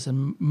God does this,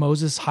 and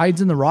Moses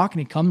hides in the rock,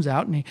 and he comes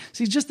out, and he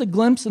sees just a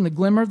glimpse and the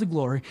glimmer of the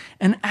glory.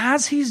 And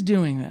as he's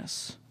doing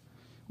this,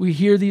 we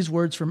hear these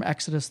words from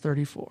Exodus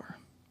 34.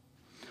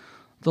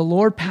 "The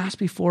Lord passed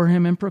before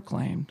him and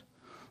proclaimed,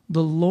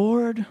 'The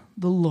Lord,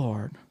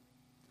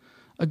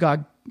 a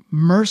God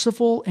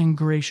merciful and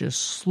gracious,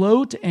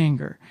 slow to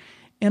anger,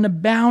 and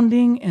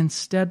abounding in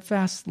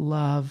steadfast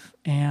love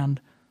and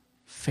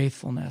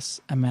faithfulness.'"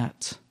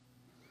 Emet.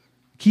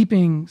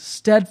 keeping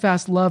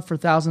steadfast love for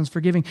thousands,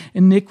 forgiving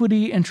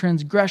iniquity and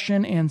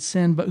transgression and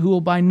sin, but who will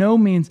by no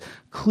means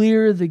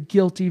clear the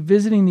guilty,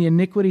 visiting the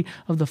iniquity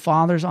of the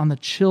fathers on the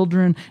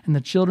children and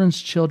the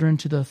children's children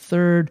to the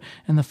third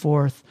and the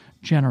fourth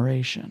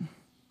generation.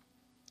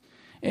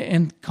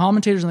 And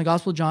commentators on the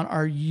Gospel of John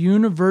are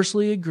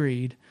universally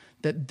agreed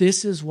that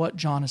this is what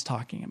John is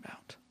talking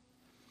about.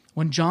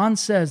 When John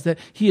says that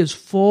he is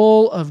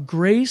full of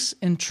grace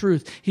and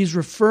truth, he's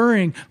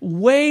referring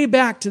way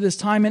back to this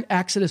time in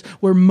Exodus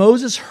where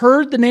Moses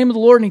heard the name of the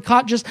Lord and he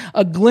caught just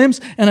a glimpse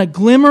and a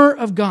glimmer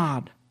of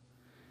God.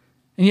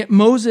 And yet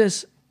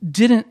Moses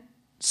didn't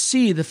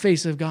see the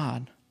face of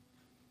God.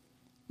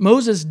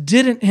 Moses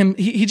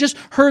he just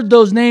heard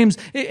those names,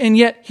 and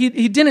yet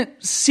he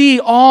didn't see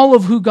all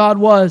of who God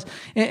was.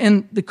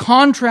 And the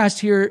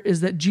contrast here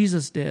is that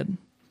Jesus did.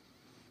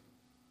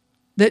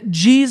 That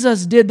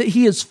Jesus did, that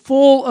he is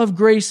full of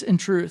grace and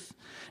truth.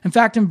 In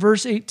fact, in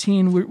verse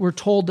 18, we're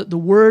told that the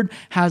Word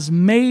has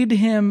made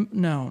him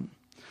known.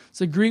 It's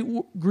a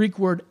Greek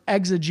word,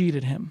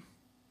 exegeted him.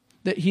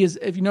 That he is,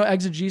 if you know,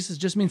 exegesis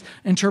just means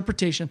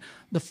interpretation.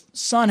 The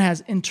Son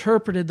has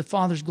interpreted the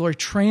Father's glory,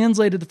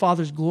 translated the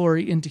Father's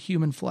glory into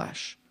human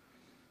flesh.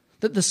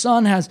 That the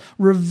Son has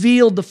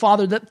revealed the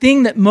Father, that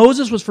thing that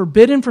Moses was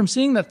forbidden from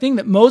seeing, that thing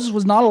that Moses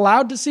was not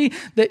allowed to see,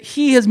 that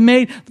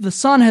the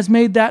Son has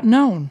made that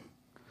known.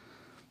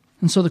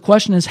 And so the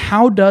question is,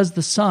 how does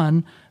the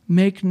Son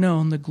make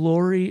known the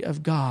glory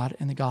of God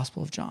in the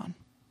Gospel of John?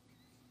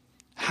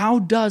 How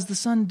does the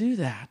Son do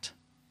that?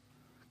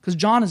 Because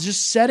John is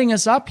just setting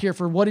us up here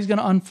for what he's going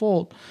to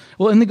unfold.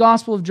 Well, in the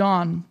Gospel of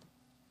John,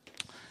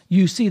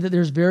 you see that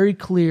there's very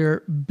clear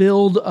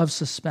build of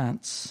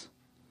suspense.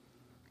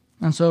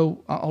 And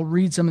so I'll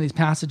read some of these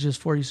passages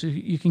for you so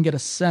you can get a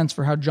sense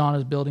for how John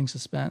is building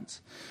suspense.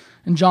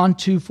 In John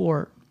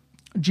 2:4,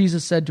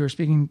 Jesus said to her,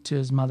 speaking to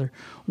his mother,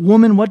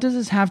 "Woman, what does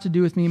this have to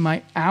do with me?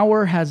 My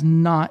hour has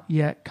not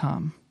yet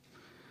come."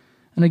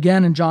 And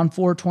again in John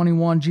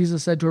 4:21,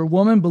 Jesus said to her,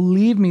 "Woman,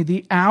 believe me,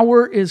 the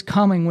hour is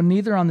coming when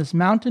neither on this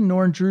mountain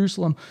nor in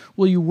Jerusalem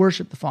will you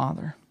worship the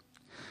Father."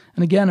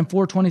 And again in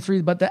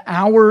 4:23, "But the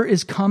hour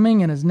is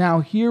coming and is now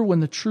here when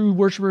the true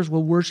worshipers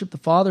will worship the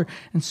Father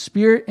in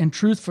spirit and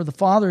truth, for the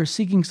Father is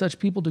seeking such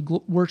people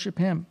to worship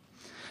him."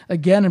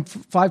 Again in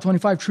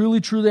 5:25, "Truly,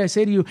 truly, I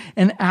say to you,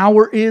 an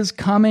hour is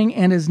coming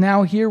and is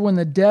now here when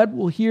the dead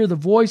will hear the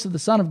voice of the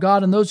Son of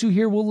God, and those who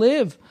hear will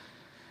live."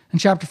 In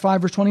chapter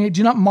 5, verse 28,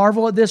 "Do not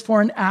marvel at this, for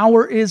an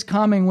hour is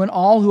coming when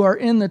all who are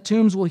in the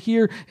tombs will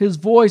hear his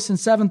voice." In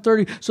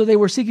 7:30, "So they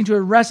were seeking to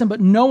arrest him, but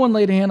no one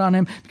laid a hand on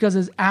him because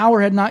his hour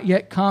had not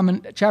yet come."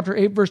 In chapter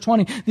 8, verse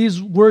 20,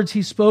 "These words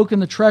he spoke in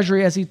the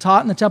treasury as he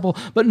taught in the temple,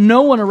 but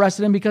no one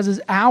arrested him because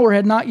his hour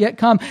had not yet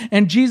come."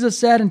 And Jesus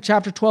said in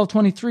chapter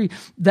 12:23,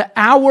 "The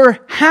hour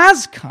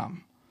has come."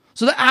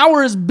 So the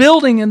hour is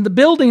building and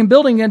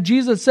building. And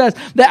Jesus says,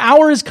 the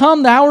hour is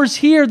come, the hour is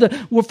here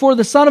for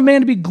the Son of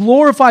Man to be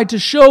glorified, to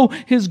show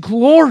his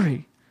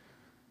glory.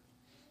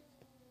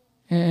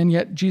 And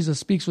yet Jesus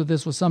speaks with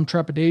this with some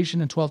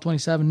trepidation in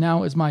 12:27.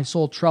 "Now is my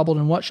soul troubled,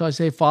 and what shall I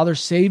say? Father,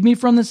 save me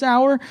from this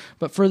hour?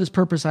 But for this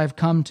purpose I have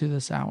come to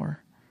this hour."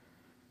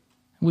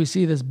 We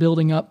see this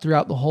building up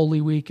throughout the Holy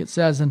Week. It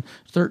says in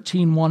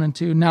 13:1 and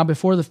 2, "Now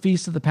before the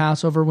feast of the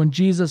Passover, when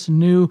Jesus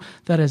knew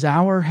that his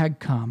hour had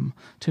come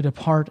to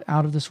depart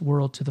out of this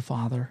world to the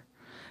Father,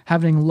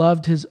 having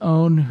loved his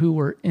own who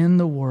were in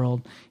the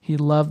world, he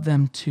loved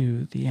them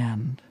to the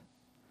end."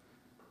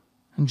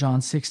 In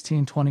John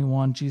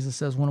 16:21, Jesus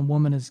says, "When a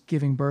woman is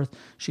giving birth,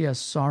 she has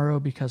sorrow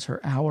because her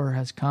hour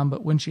has come.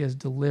 But when she has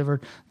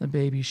delivered the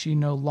baby, she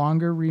no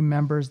longer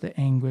remembers the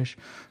anguish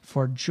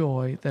for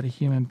joy that a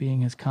human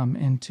being has come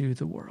into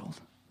the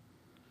world."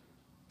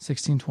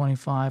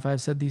 16:25, "I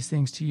have said these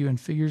things to you in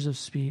figures of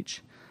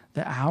speech.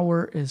 The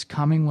hour is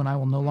coming when I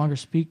will no longer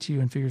speak to you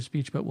in figures of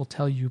speech, but will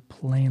tell you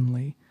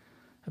plainly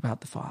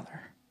about the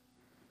Father."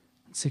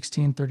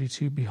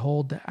 16:32,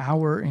 "Behold, the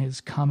hour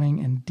is coming,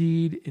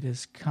 indeed it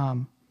is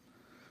come,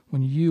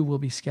 when you will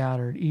be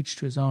scattered, each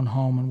to his own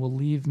home, and will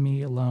leave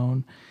me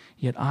alone.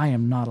 Yet I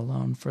am not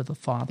alone, for the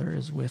Father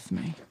is with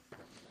me."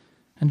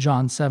 And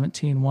John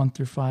 17:1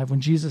 through 5, "When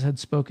Jesus had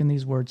spoken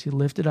these words, he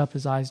lifted up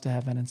his eyes to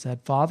heaven and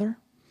said, Father,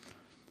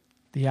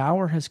 the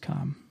hour has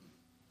come.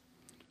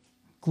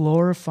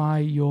 Glorify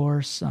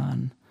your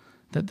Son,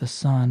 that the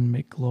Son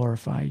may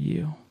glorify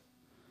you,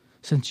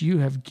 since you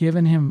have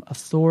given him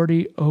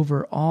authority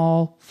over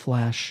all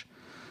flesh,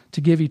 to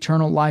give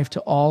eternal life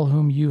to all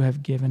whom you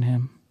have given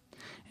him.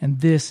 And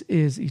this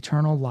is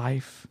eternal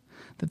life,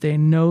 that they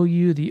know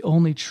you, the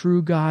only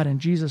true God, and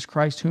Jesus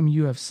Christ whom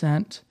you have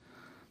sent.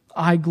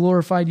 I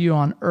glorified you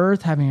on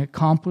earth, having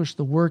accomplished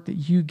the work that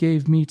you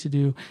gave me to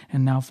do.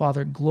 And now,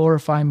 Father,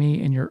 glorify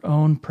me in your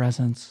own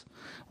presence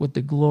with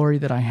the glory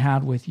that I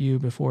had with you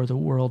before the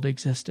world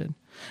existed.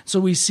 So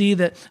we see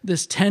that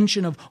this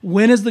tension of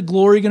when is the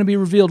glory going to be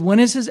revealed? When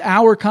is his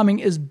hour coming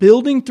is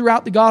building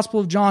throughout the Gospel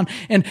of John.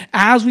 And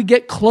as we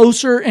get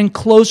closer and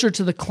closer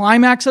to the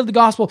climax of the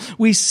Gospel,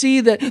 we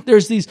see that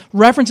there's these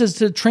references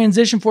to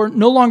transition for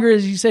no longer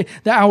as you say,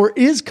 the hour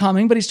is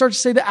coming, but he starts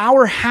to say the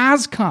hour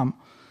has come.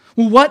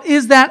 Well, what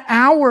is that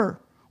hour?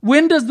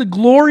 When does the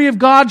glory of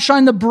God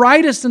shine the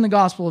brightest in the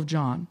Gospel of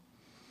John?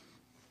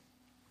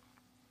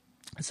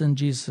 It's in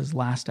Jesus'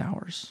 last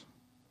hours.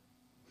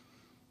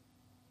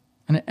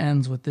 And it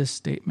ends with this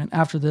statement.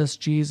 After this,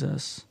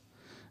 Jesus,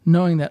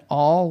 knowing that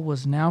all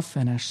was now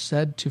finished,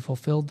 said to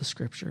fulfill the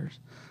scriptures,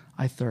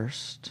 I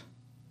thirst.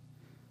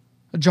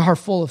 A jar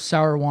full of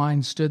sour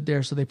wine stood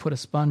there, so they put a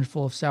sponge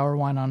full of sour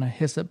wine on a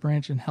hyssop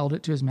branch and held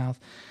it to his mouth.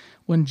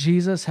 When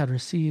Jesus had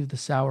received the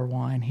sour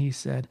wine, he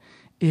said,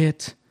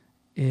 it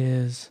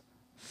is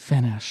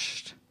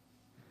finished.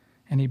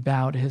 And he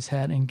bowed his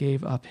head and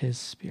gave up his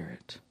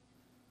spirit.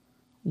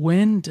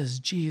 When does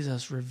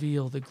Jesus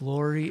reveal the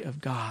glory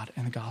of God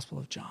in the Gospel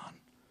of John?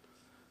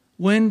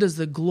 When does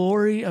the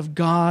glory of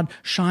God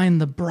shine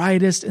the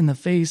brightest in the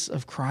face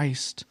of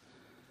Christ?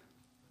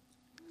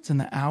 It's in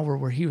the hour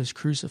where he was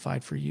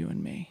crucified for you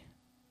and me.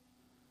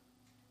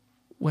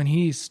 When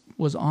he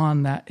was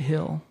on that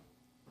hill.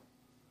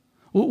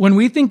 When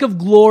we think of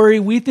glory,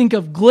 we think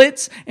of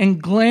glitz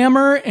and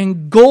glamour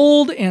and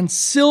gold and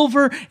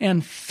silver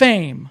and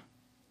fame.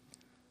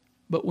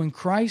 But when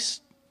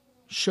Christ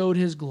showed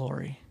his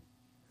glory,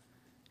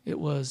 it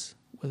was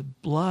with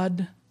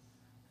blood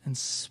and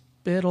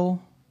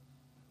spittle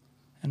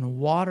and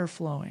water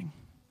flowing.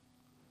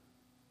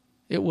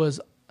 It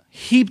was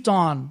heaped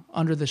on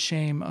under the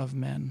shame of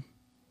men.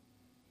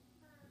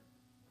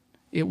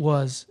 It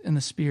was in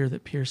the spear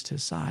that pierced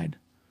his side.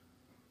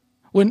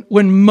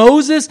 When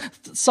Moses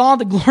saw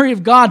the glory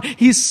of God,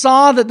 he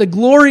saw that the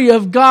glory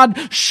of God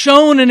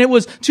shone and it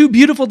was too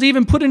beautiful to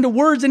even put into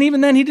words. And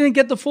even then he didn't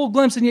get the full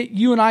glimpse. And yet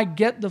you and I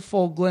get the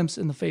full glimpse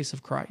in the face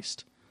of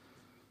Christ.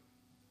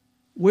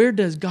 Where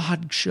does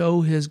God show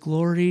his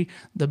glory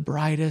the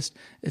brightest?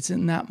 It's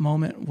in that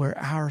moment where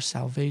our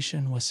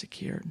salvation was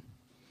secured.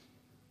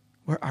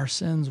 Where our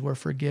sins were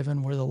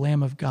forgiven. Where the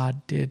Lamb of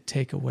God did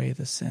take away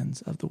the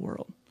sins of the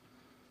world.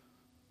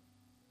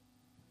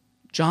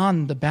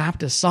 John the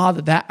Baptist saw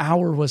that that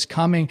hour was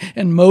coming,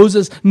 and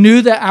Moses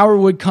knew that hour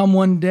would come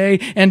one day,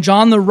 and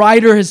John the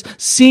writer has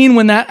seen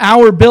when that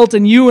hour built,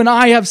 and you and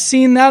I have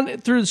seen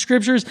that through the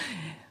scriptures.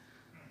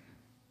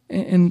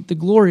 And the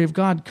glory of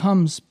God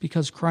comes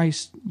because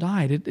Christ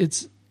died.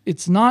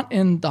 It's not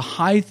in the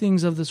high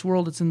things of this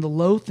world, it's in the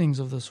low things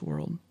of this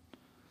world.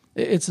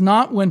 It's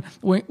not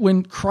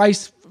when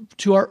Christ,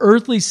 to our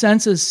earthly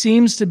senses,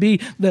 seems to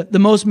be the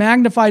most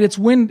magnified, it's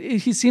when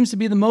he seems to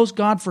be the most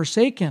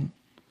God-forsaken.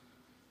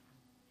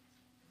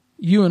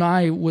 You and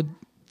I would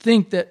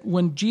think that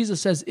when Jesus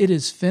says it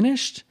is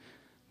finished,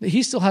 that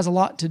he still has a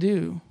lot to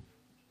do.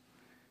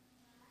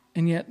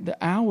 And yet the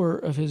hour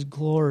of his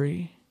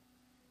glory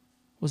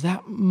was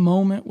that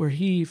moment where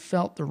he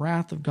felt the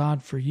wrath of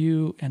God for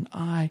you and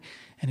I,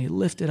 and he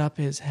lifted up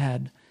his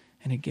head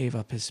and he gave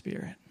up his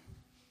spirit.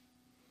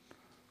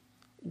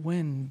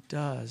 When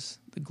does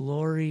the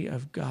glory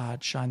of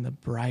God shine the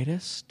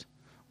brightest?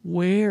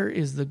 Where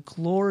is the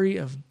glory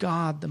of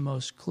God the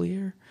most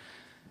clear?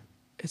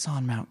 It's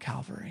on Mount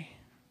Calvary.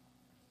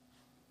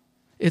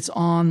 It's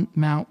on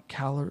Mount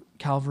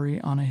Calvary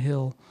on a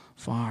hill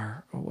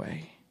far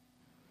away.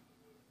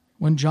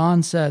 When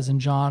John says in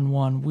John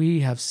 1, we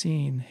have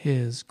seen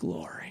his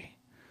glory,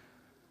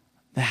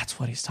 that's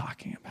what he's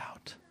talking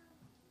about.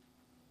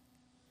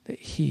 That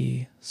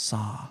he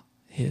saw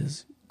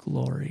his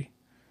glory.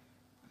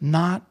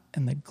 Not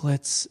in the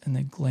glitz and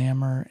the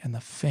glamour and the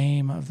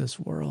fame of this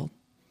world,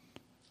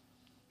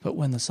 but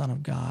when the Son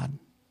of God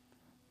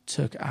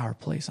took our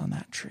place on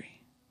that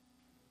tree.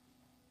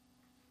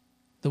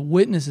 The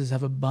witnesses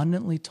have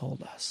abundantly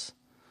told us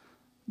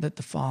that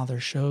the Father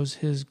shows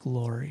his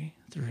glory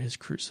through his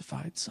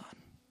crucified Son.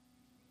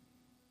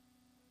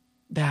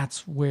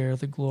 That's where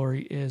the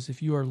glory is.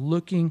 If you are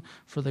looking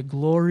for the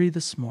glory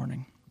this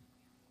morning,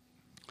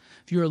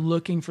 if you are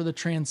looking for the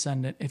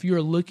transcendent, if you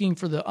are looking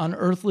for the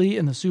unearthly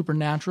and the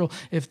supernatural,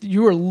 if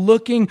you are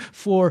looking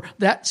for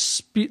that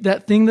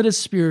thing that is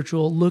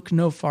spiritual, look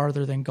no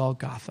farther than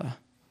Golgotha.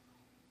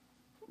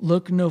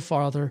 Look no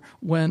farther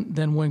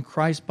than when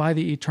Christ, by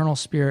the eternal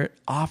Spirit,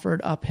 offered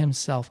up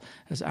himself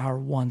as our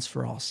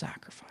once-for-all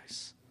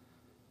sacrifice.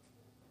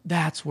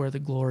 That's where the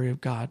glory of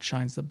God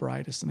shines the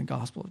brightest in the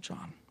Gospel of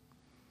John.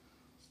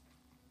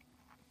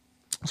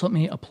 So let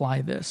me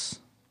apply this.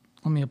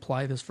 Let me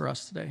apply this for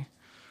us today.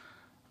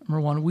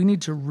 Number one, we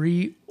need to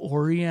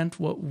reorient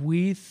what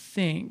we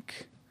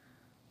think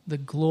the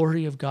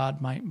glory of God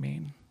might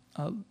mean.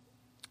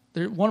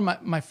 One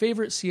of my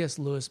favorite C.S.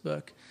 Lewis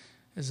book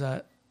is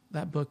that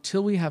book,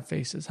 Till We Have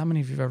Faces. How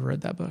many of you have ever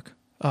read that book?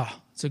 Oh,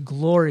 it's a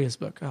glorious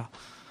book. Oh,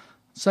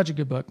 Such a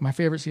good book. My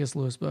favorite C.S.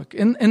 Lewis book.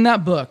 In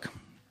that book,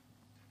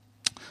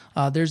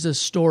 there's this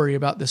story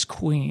about this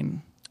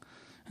queen.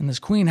 And this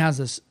queen has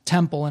this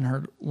temple in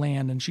her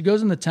land. And she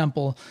goes in the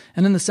temple.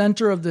 And in the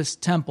center of this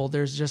temple,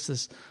 there's just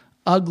this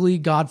ugly,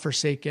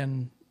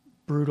 godforsaken,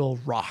 brutal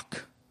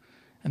rock.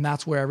 And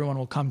that's where everyone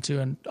will come to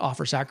and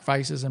offer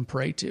sacrifices and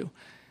pray to.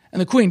 And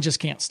the queen just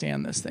can't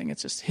stand this thing.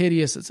 It's just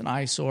hideous. It's an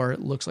eyesore.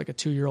 It looks like a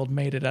 2-year-old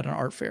made it at an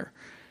art fair.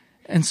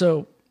 And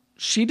so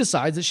she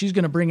decides that she's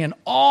going to bring in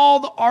all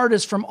the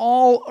artists from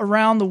all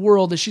around the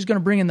world, that she's going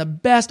to bring in the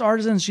best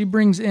artisans. She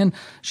brings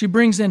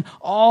in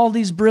all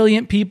these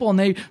brilliant people, and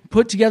they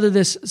put together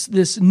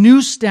this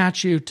new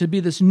statue to be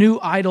this new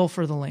idol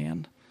for the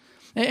land.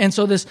 And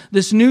so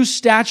this new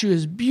statue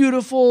is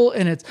beautiful,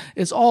 and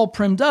it's all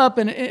primed up,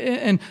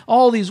 and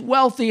all these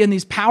wealthy and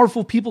these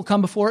powerful people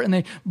come before it, and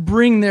they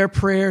bring their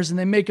prayers, and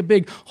they make a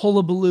big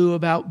hullabaloo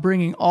about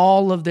bringing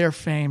all of their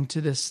fame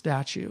to this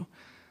statue.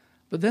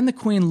 But then the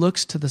queen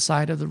looks to the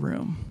side of the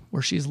room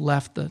where she's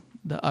left the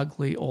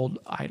ugly old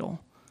idol.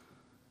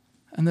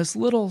 And this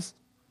little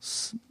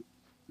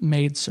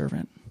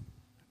maidservant,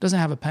 doesn't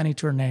have a penny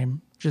to her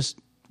name, just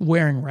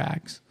wearing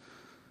rags,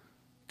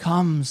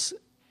 comes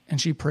and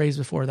she prays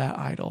before that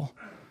idol.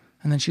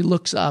 And then she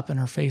looks up and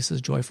her face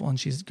is joyful and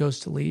she goes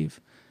to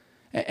leave.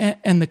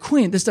 And the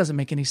queen, this doesn't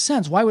make any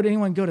sense. Why would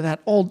anyone go to that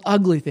old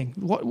ugly thing?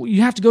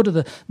 You have to go to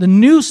the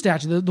new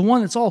statue, the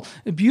one that's all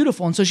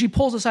beautiful. And so she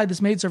pulls aside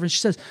this maidservant. She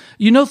says,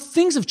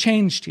 things have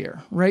changed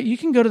here, right? You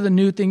can go to the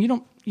new thing. You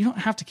don't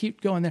have to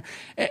keep going there.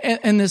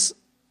 And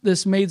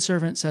this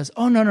maidservant says,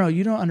 oh, no,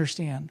 you don't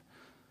understand.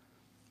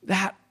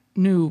 That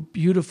new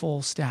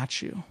beautiful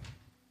statue,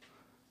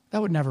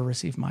 that would never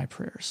receive my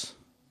prayers.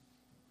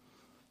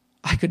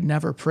 I could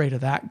never pray to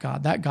that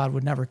God. That God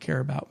would never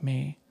care about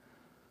me.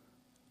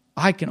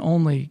 I can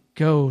only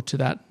go to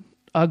that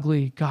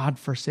ugly,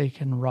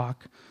 God-forsaken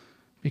rock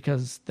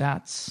because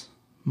that's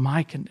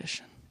my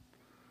condition.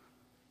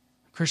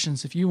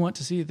 Christians, if you want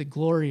to see the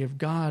glory of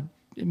God,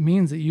 it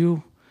means that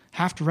you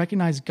have to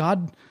recognize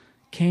God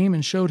came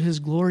and showed his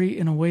glory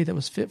in a way that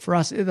was fit for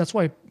us. That's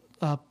why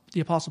the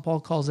Apostle Paul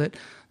calls it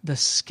the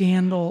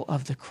scandal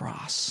of the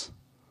cross.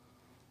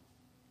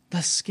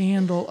 The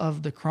scandal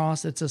of the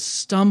cross. It's a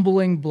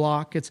stumbling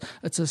block.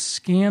 It's a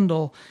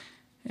scandal.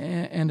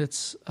 And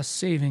it's a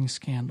saving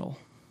scandal.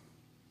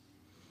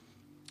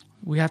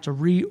 We have to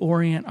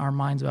reorient our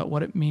minds about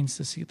what it means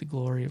to see the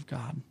glory of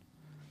God.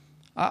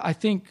 I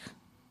think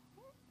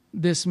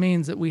this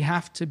means that we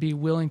have to be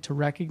willing to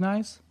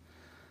recognize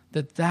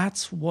that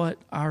that's what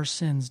our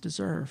sins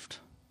deserved.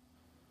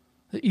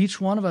 That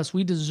each one of us,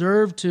 we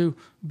deserve to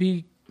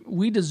be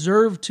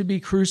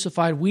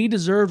crucified. We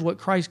deserved what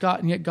Christ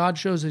got, and yet God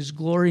shows his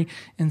glory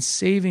in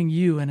saving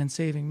you and in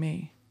saving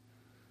me.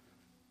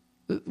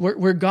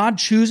 Where God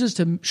chooses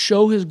to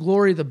show his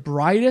glory the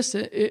brightest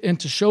and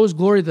to show his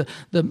glory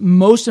the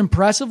most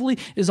impressively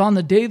is on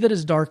the day that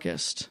is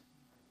darkest.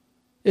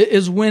 It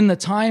is when the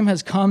time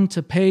has come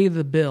to pay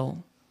the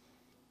bill.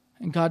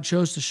 And God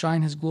chose to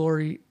shine his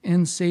glory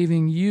in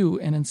saving you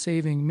and in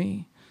saving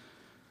me.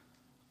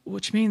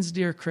 Which means,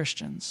 dear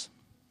Christians,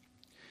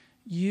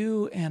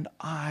 you and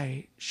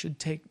I should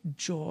take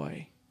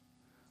joy.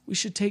 We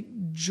should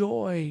take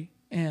joy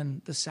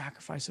in the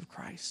sacrifice of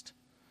Christ.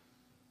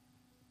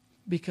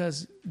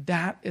 Because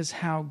that is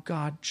how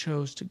God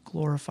chose to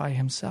glorify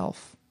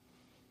himself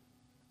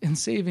in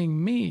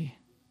saving me,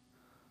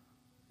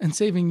 in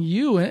saving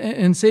you,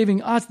 in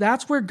saving us.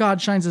 That's where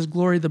God shines his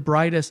glory the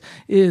brightest,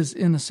 is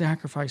in the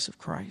sacrifice of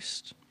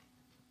Christ.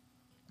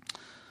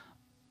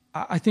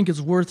 I think it's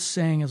worth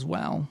saying as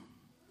well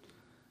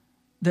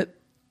that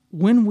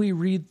when we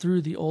read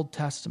through the Old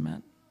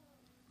Testament,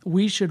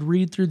 we should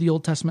read through the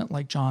Old Testament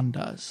like John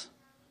does.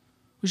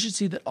 We should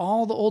see that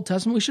all the Old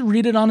Testament, we should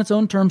read it on its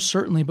own terms,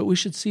 certainly, but we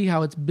should see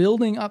how it's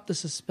building up the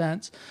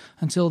suspense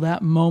until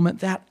that moment,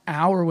 that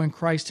hour when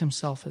Christ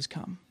himself has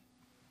come.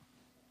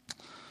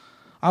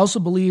 I also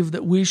believe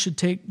that we should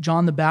take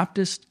John the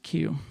Baptist's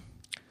cue,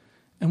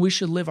 and we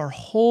should live our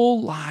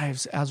whole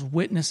lives as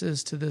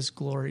witnesses to this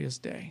glorious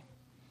day.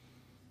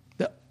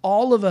 That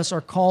all of us are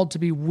called to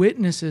be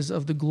witnesses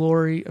of the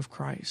glory of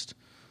Christ.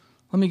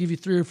 Let me give you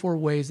 3 or 4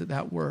 ways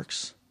that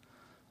works.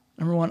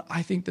 Number one,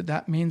 I think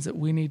that means that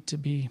we need to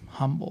be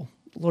humble.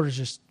 The Lord is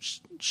just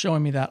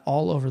showing me that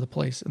all over the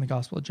place in the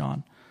Gospel of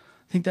John.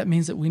 I think that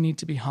means that we need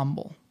to be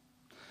humble.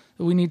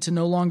 That we need to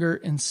no longer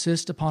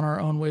insist upon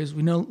our own ways.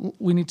 We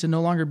need to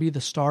no longer be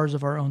the stars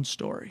of our own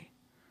story.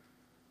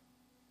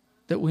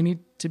 That we need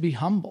to be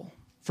humble.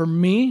 For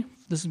me,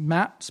 this is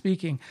Matt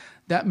speaking,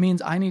 that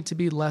means I need to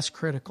be less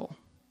critical.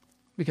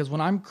 Because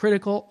when I'm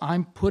critical,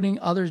 I'm putting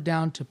others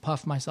down to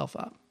puff myself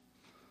up.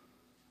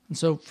 And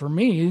so for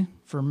me,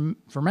 for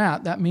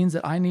Matt, that means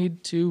that I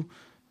need to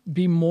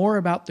be more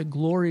about the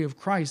glory of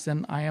Christ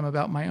than I am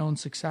about my own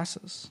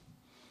successes.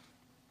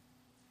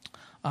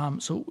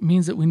 So it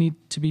means that we need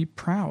to be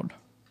proud.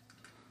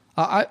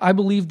 I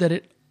believe that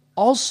it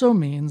also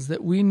means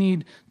that we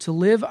need to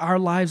live our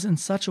lives in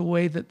such a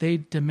way that they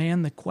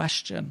demand the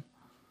question,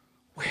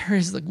 Where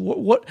is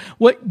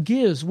what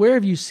gives? Where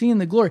have you seen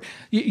the glory?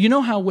 You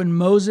know how when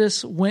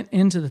Moses went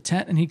into the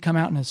tent and he'd come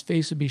out and his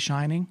face would be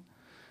shining?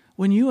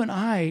 When you and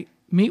I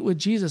meet with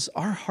Jesus,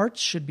 our hearts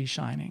should be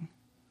shining.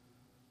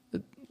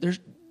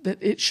 That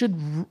it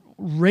should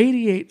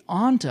radiate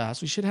onto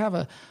us. We should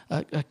have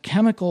a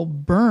chemical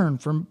burn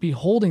from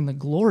beholding the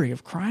glory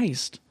of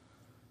Christ.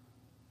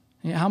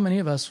 You know, how many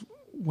of us,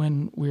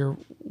 when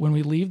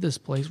we leave this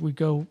place, we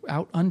go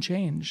out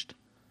unchanged,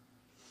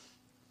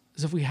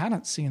 as if we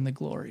hadn't seen the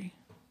glory?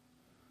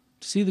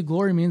 To see the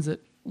glory means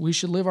that we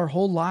should live our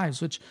whole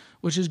lives,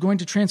 which is going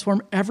to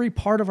transform every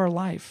part of our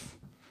life,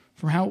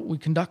 from how we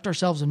conduct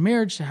ourselves in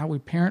marriage to how we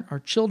parent our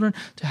children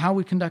to how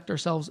we conduct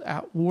ourselves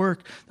at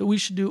work. That we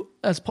should do,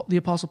 as the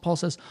Apostle Paul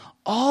says,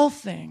 all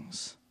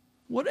things,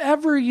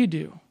 whatever you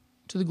do,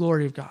 to the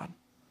glory of God.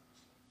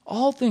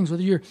 All things,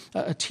 whether you're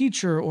a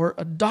teacher or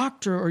a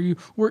doctor or you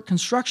work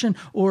construction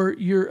or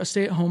you're a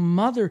stay-at-home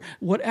mother,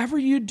 whatever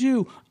you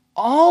do,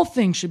 all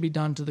things should be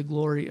done to the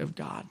glory of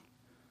God,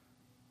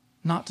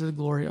 not to the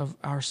glory of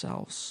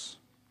ourselves.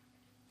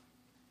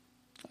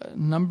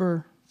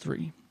 Number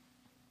 3,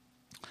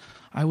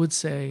 I would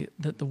say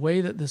that the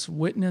way that this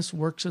witness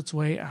works its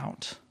way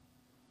out,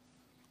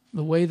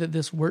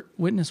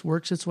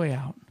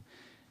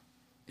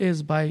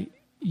 is by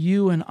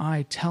you and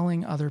I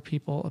telling other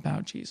people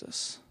about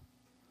Jesus.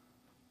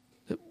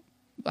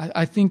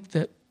 I think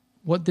that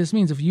what this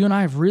means, if you and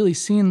I have really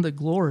seen the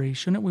glory,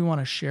 shouldn't we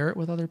want to share it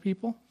with other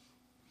people?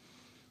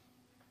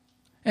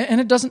 And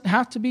it doesn't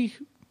have to be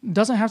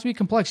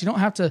complex. You don't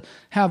have to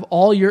have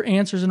all your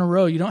answers in a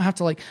row. You don't have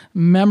to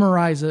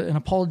memorize an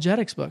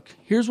apologetics book.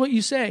 Here's what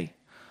you say: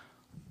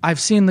 I've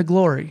seen the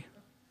glory.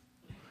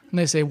 And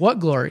they say, what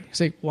glory? You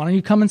say, why don't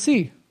you come and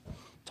see?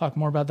 Talk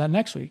more about that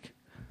next week.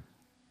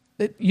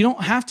 You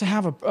don't have to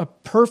have a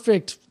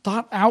perfect,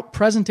 thought-out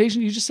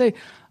presentation. You just say,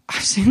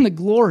 I've seen the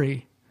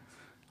glory.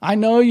 I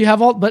know you have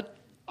but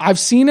I've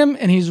seen him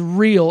and he's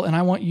real, and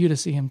I want you to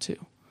see him too.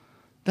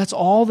 That's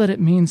all that it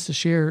means to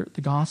share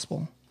the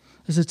gospel,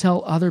 is to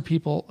tell other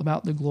people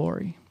about the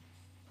glory.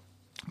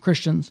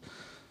 Christians,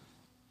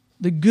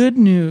 the good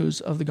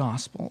news of the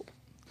gospel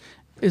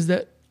is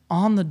that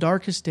on the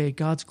darkest day,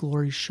 God's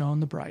glory shone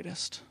the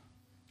brightest.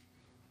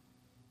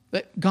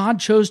 That God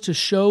chose to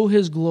show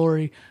his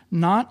glory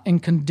not in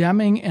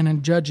condemning and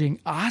in judging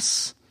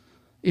us,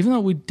 even though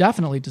we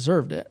definitely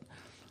deserved it,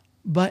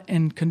 but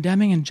in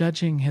condemning and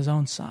judging his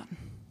own Son.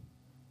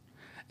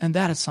 And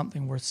that is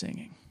something worth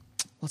singing.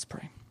 Let's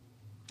pray.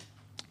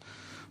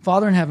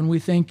 Father in heaven, we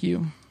thank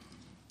you.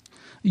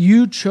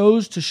 You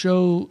chose to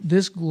show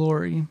this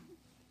glory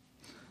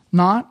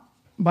not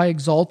by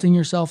exalting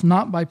yourself,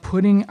 not by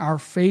putting our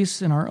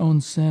face in our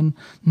own sin,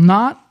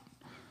 not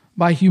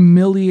by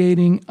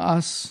humiliating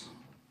us,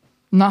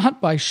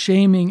 not by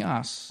shaming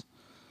us,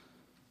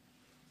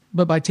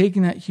 but by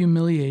taking that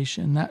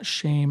humiliation, that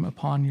shame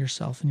upon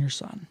yourself and your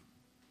Son.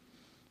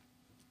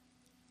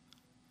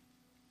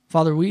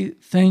 Father, we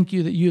thank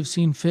you that you have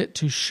seen fit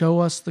to show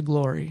us the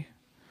glory.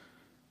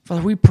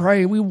 Father, we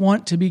pray, we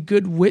want to be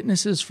good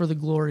witnesses for the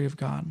glory of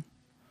God.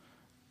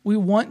 We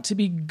want to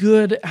be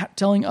good at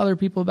telling other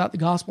people about the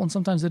gospel, and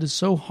sometimes it is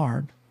so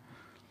hard.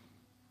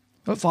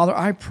 But Father,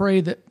 I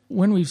pray that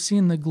when we've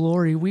seen the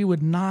glory, we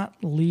would not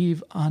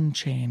leave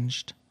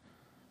unchanged.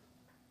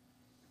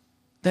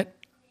 That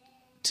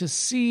to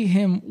see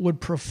him would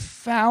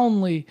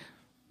profoundly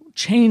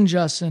change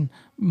us and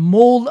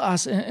mold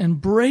us and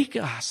break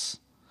us,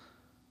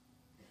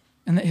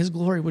 and that his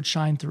glory would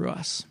shine through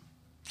us.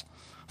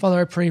 Father,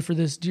 I pray for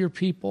this dear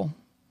people.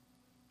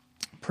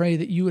 Pray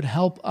that you would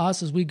help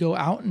us as we go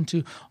out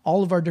into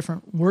all of our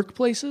different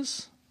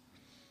workplaces,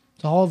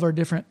 to all of our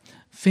different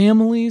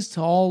families,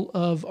 to all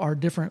of our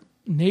different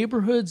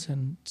neighborhoods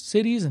and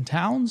cities and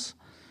towns,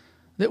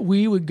 that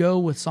we would go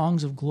with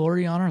songs of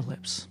glory on our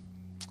lips.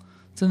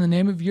 It's in the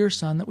name of your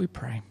Son that we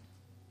pray.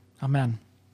 Amen.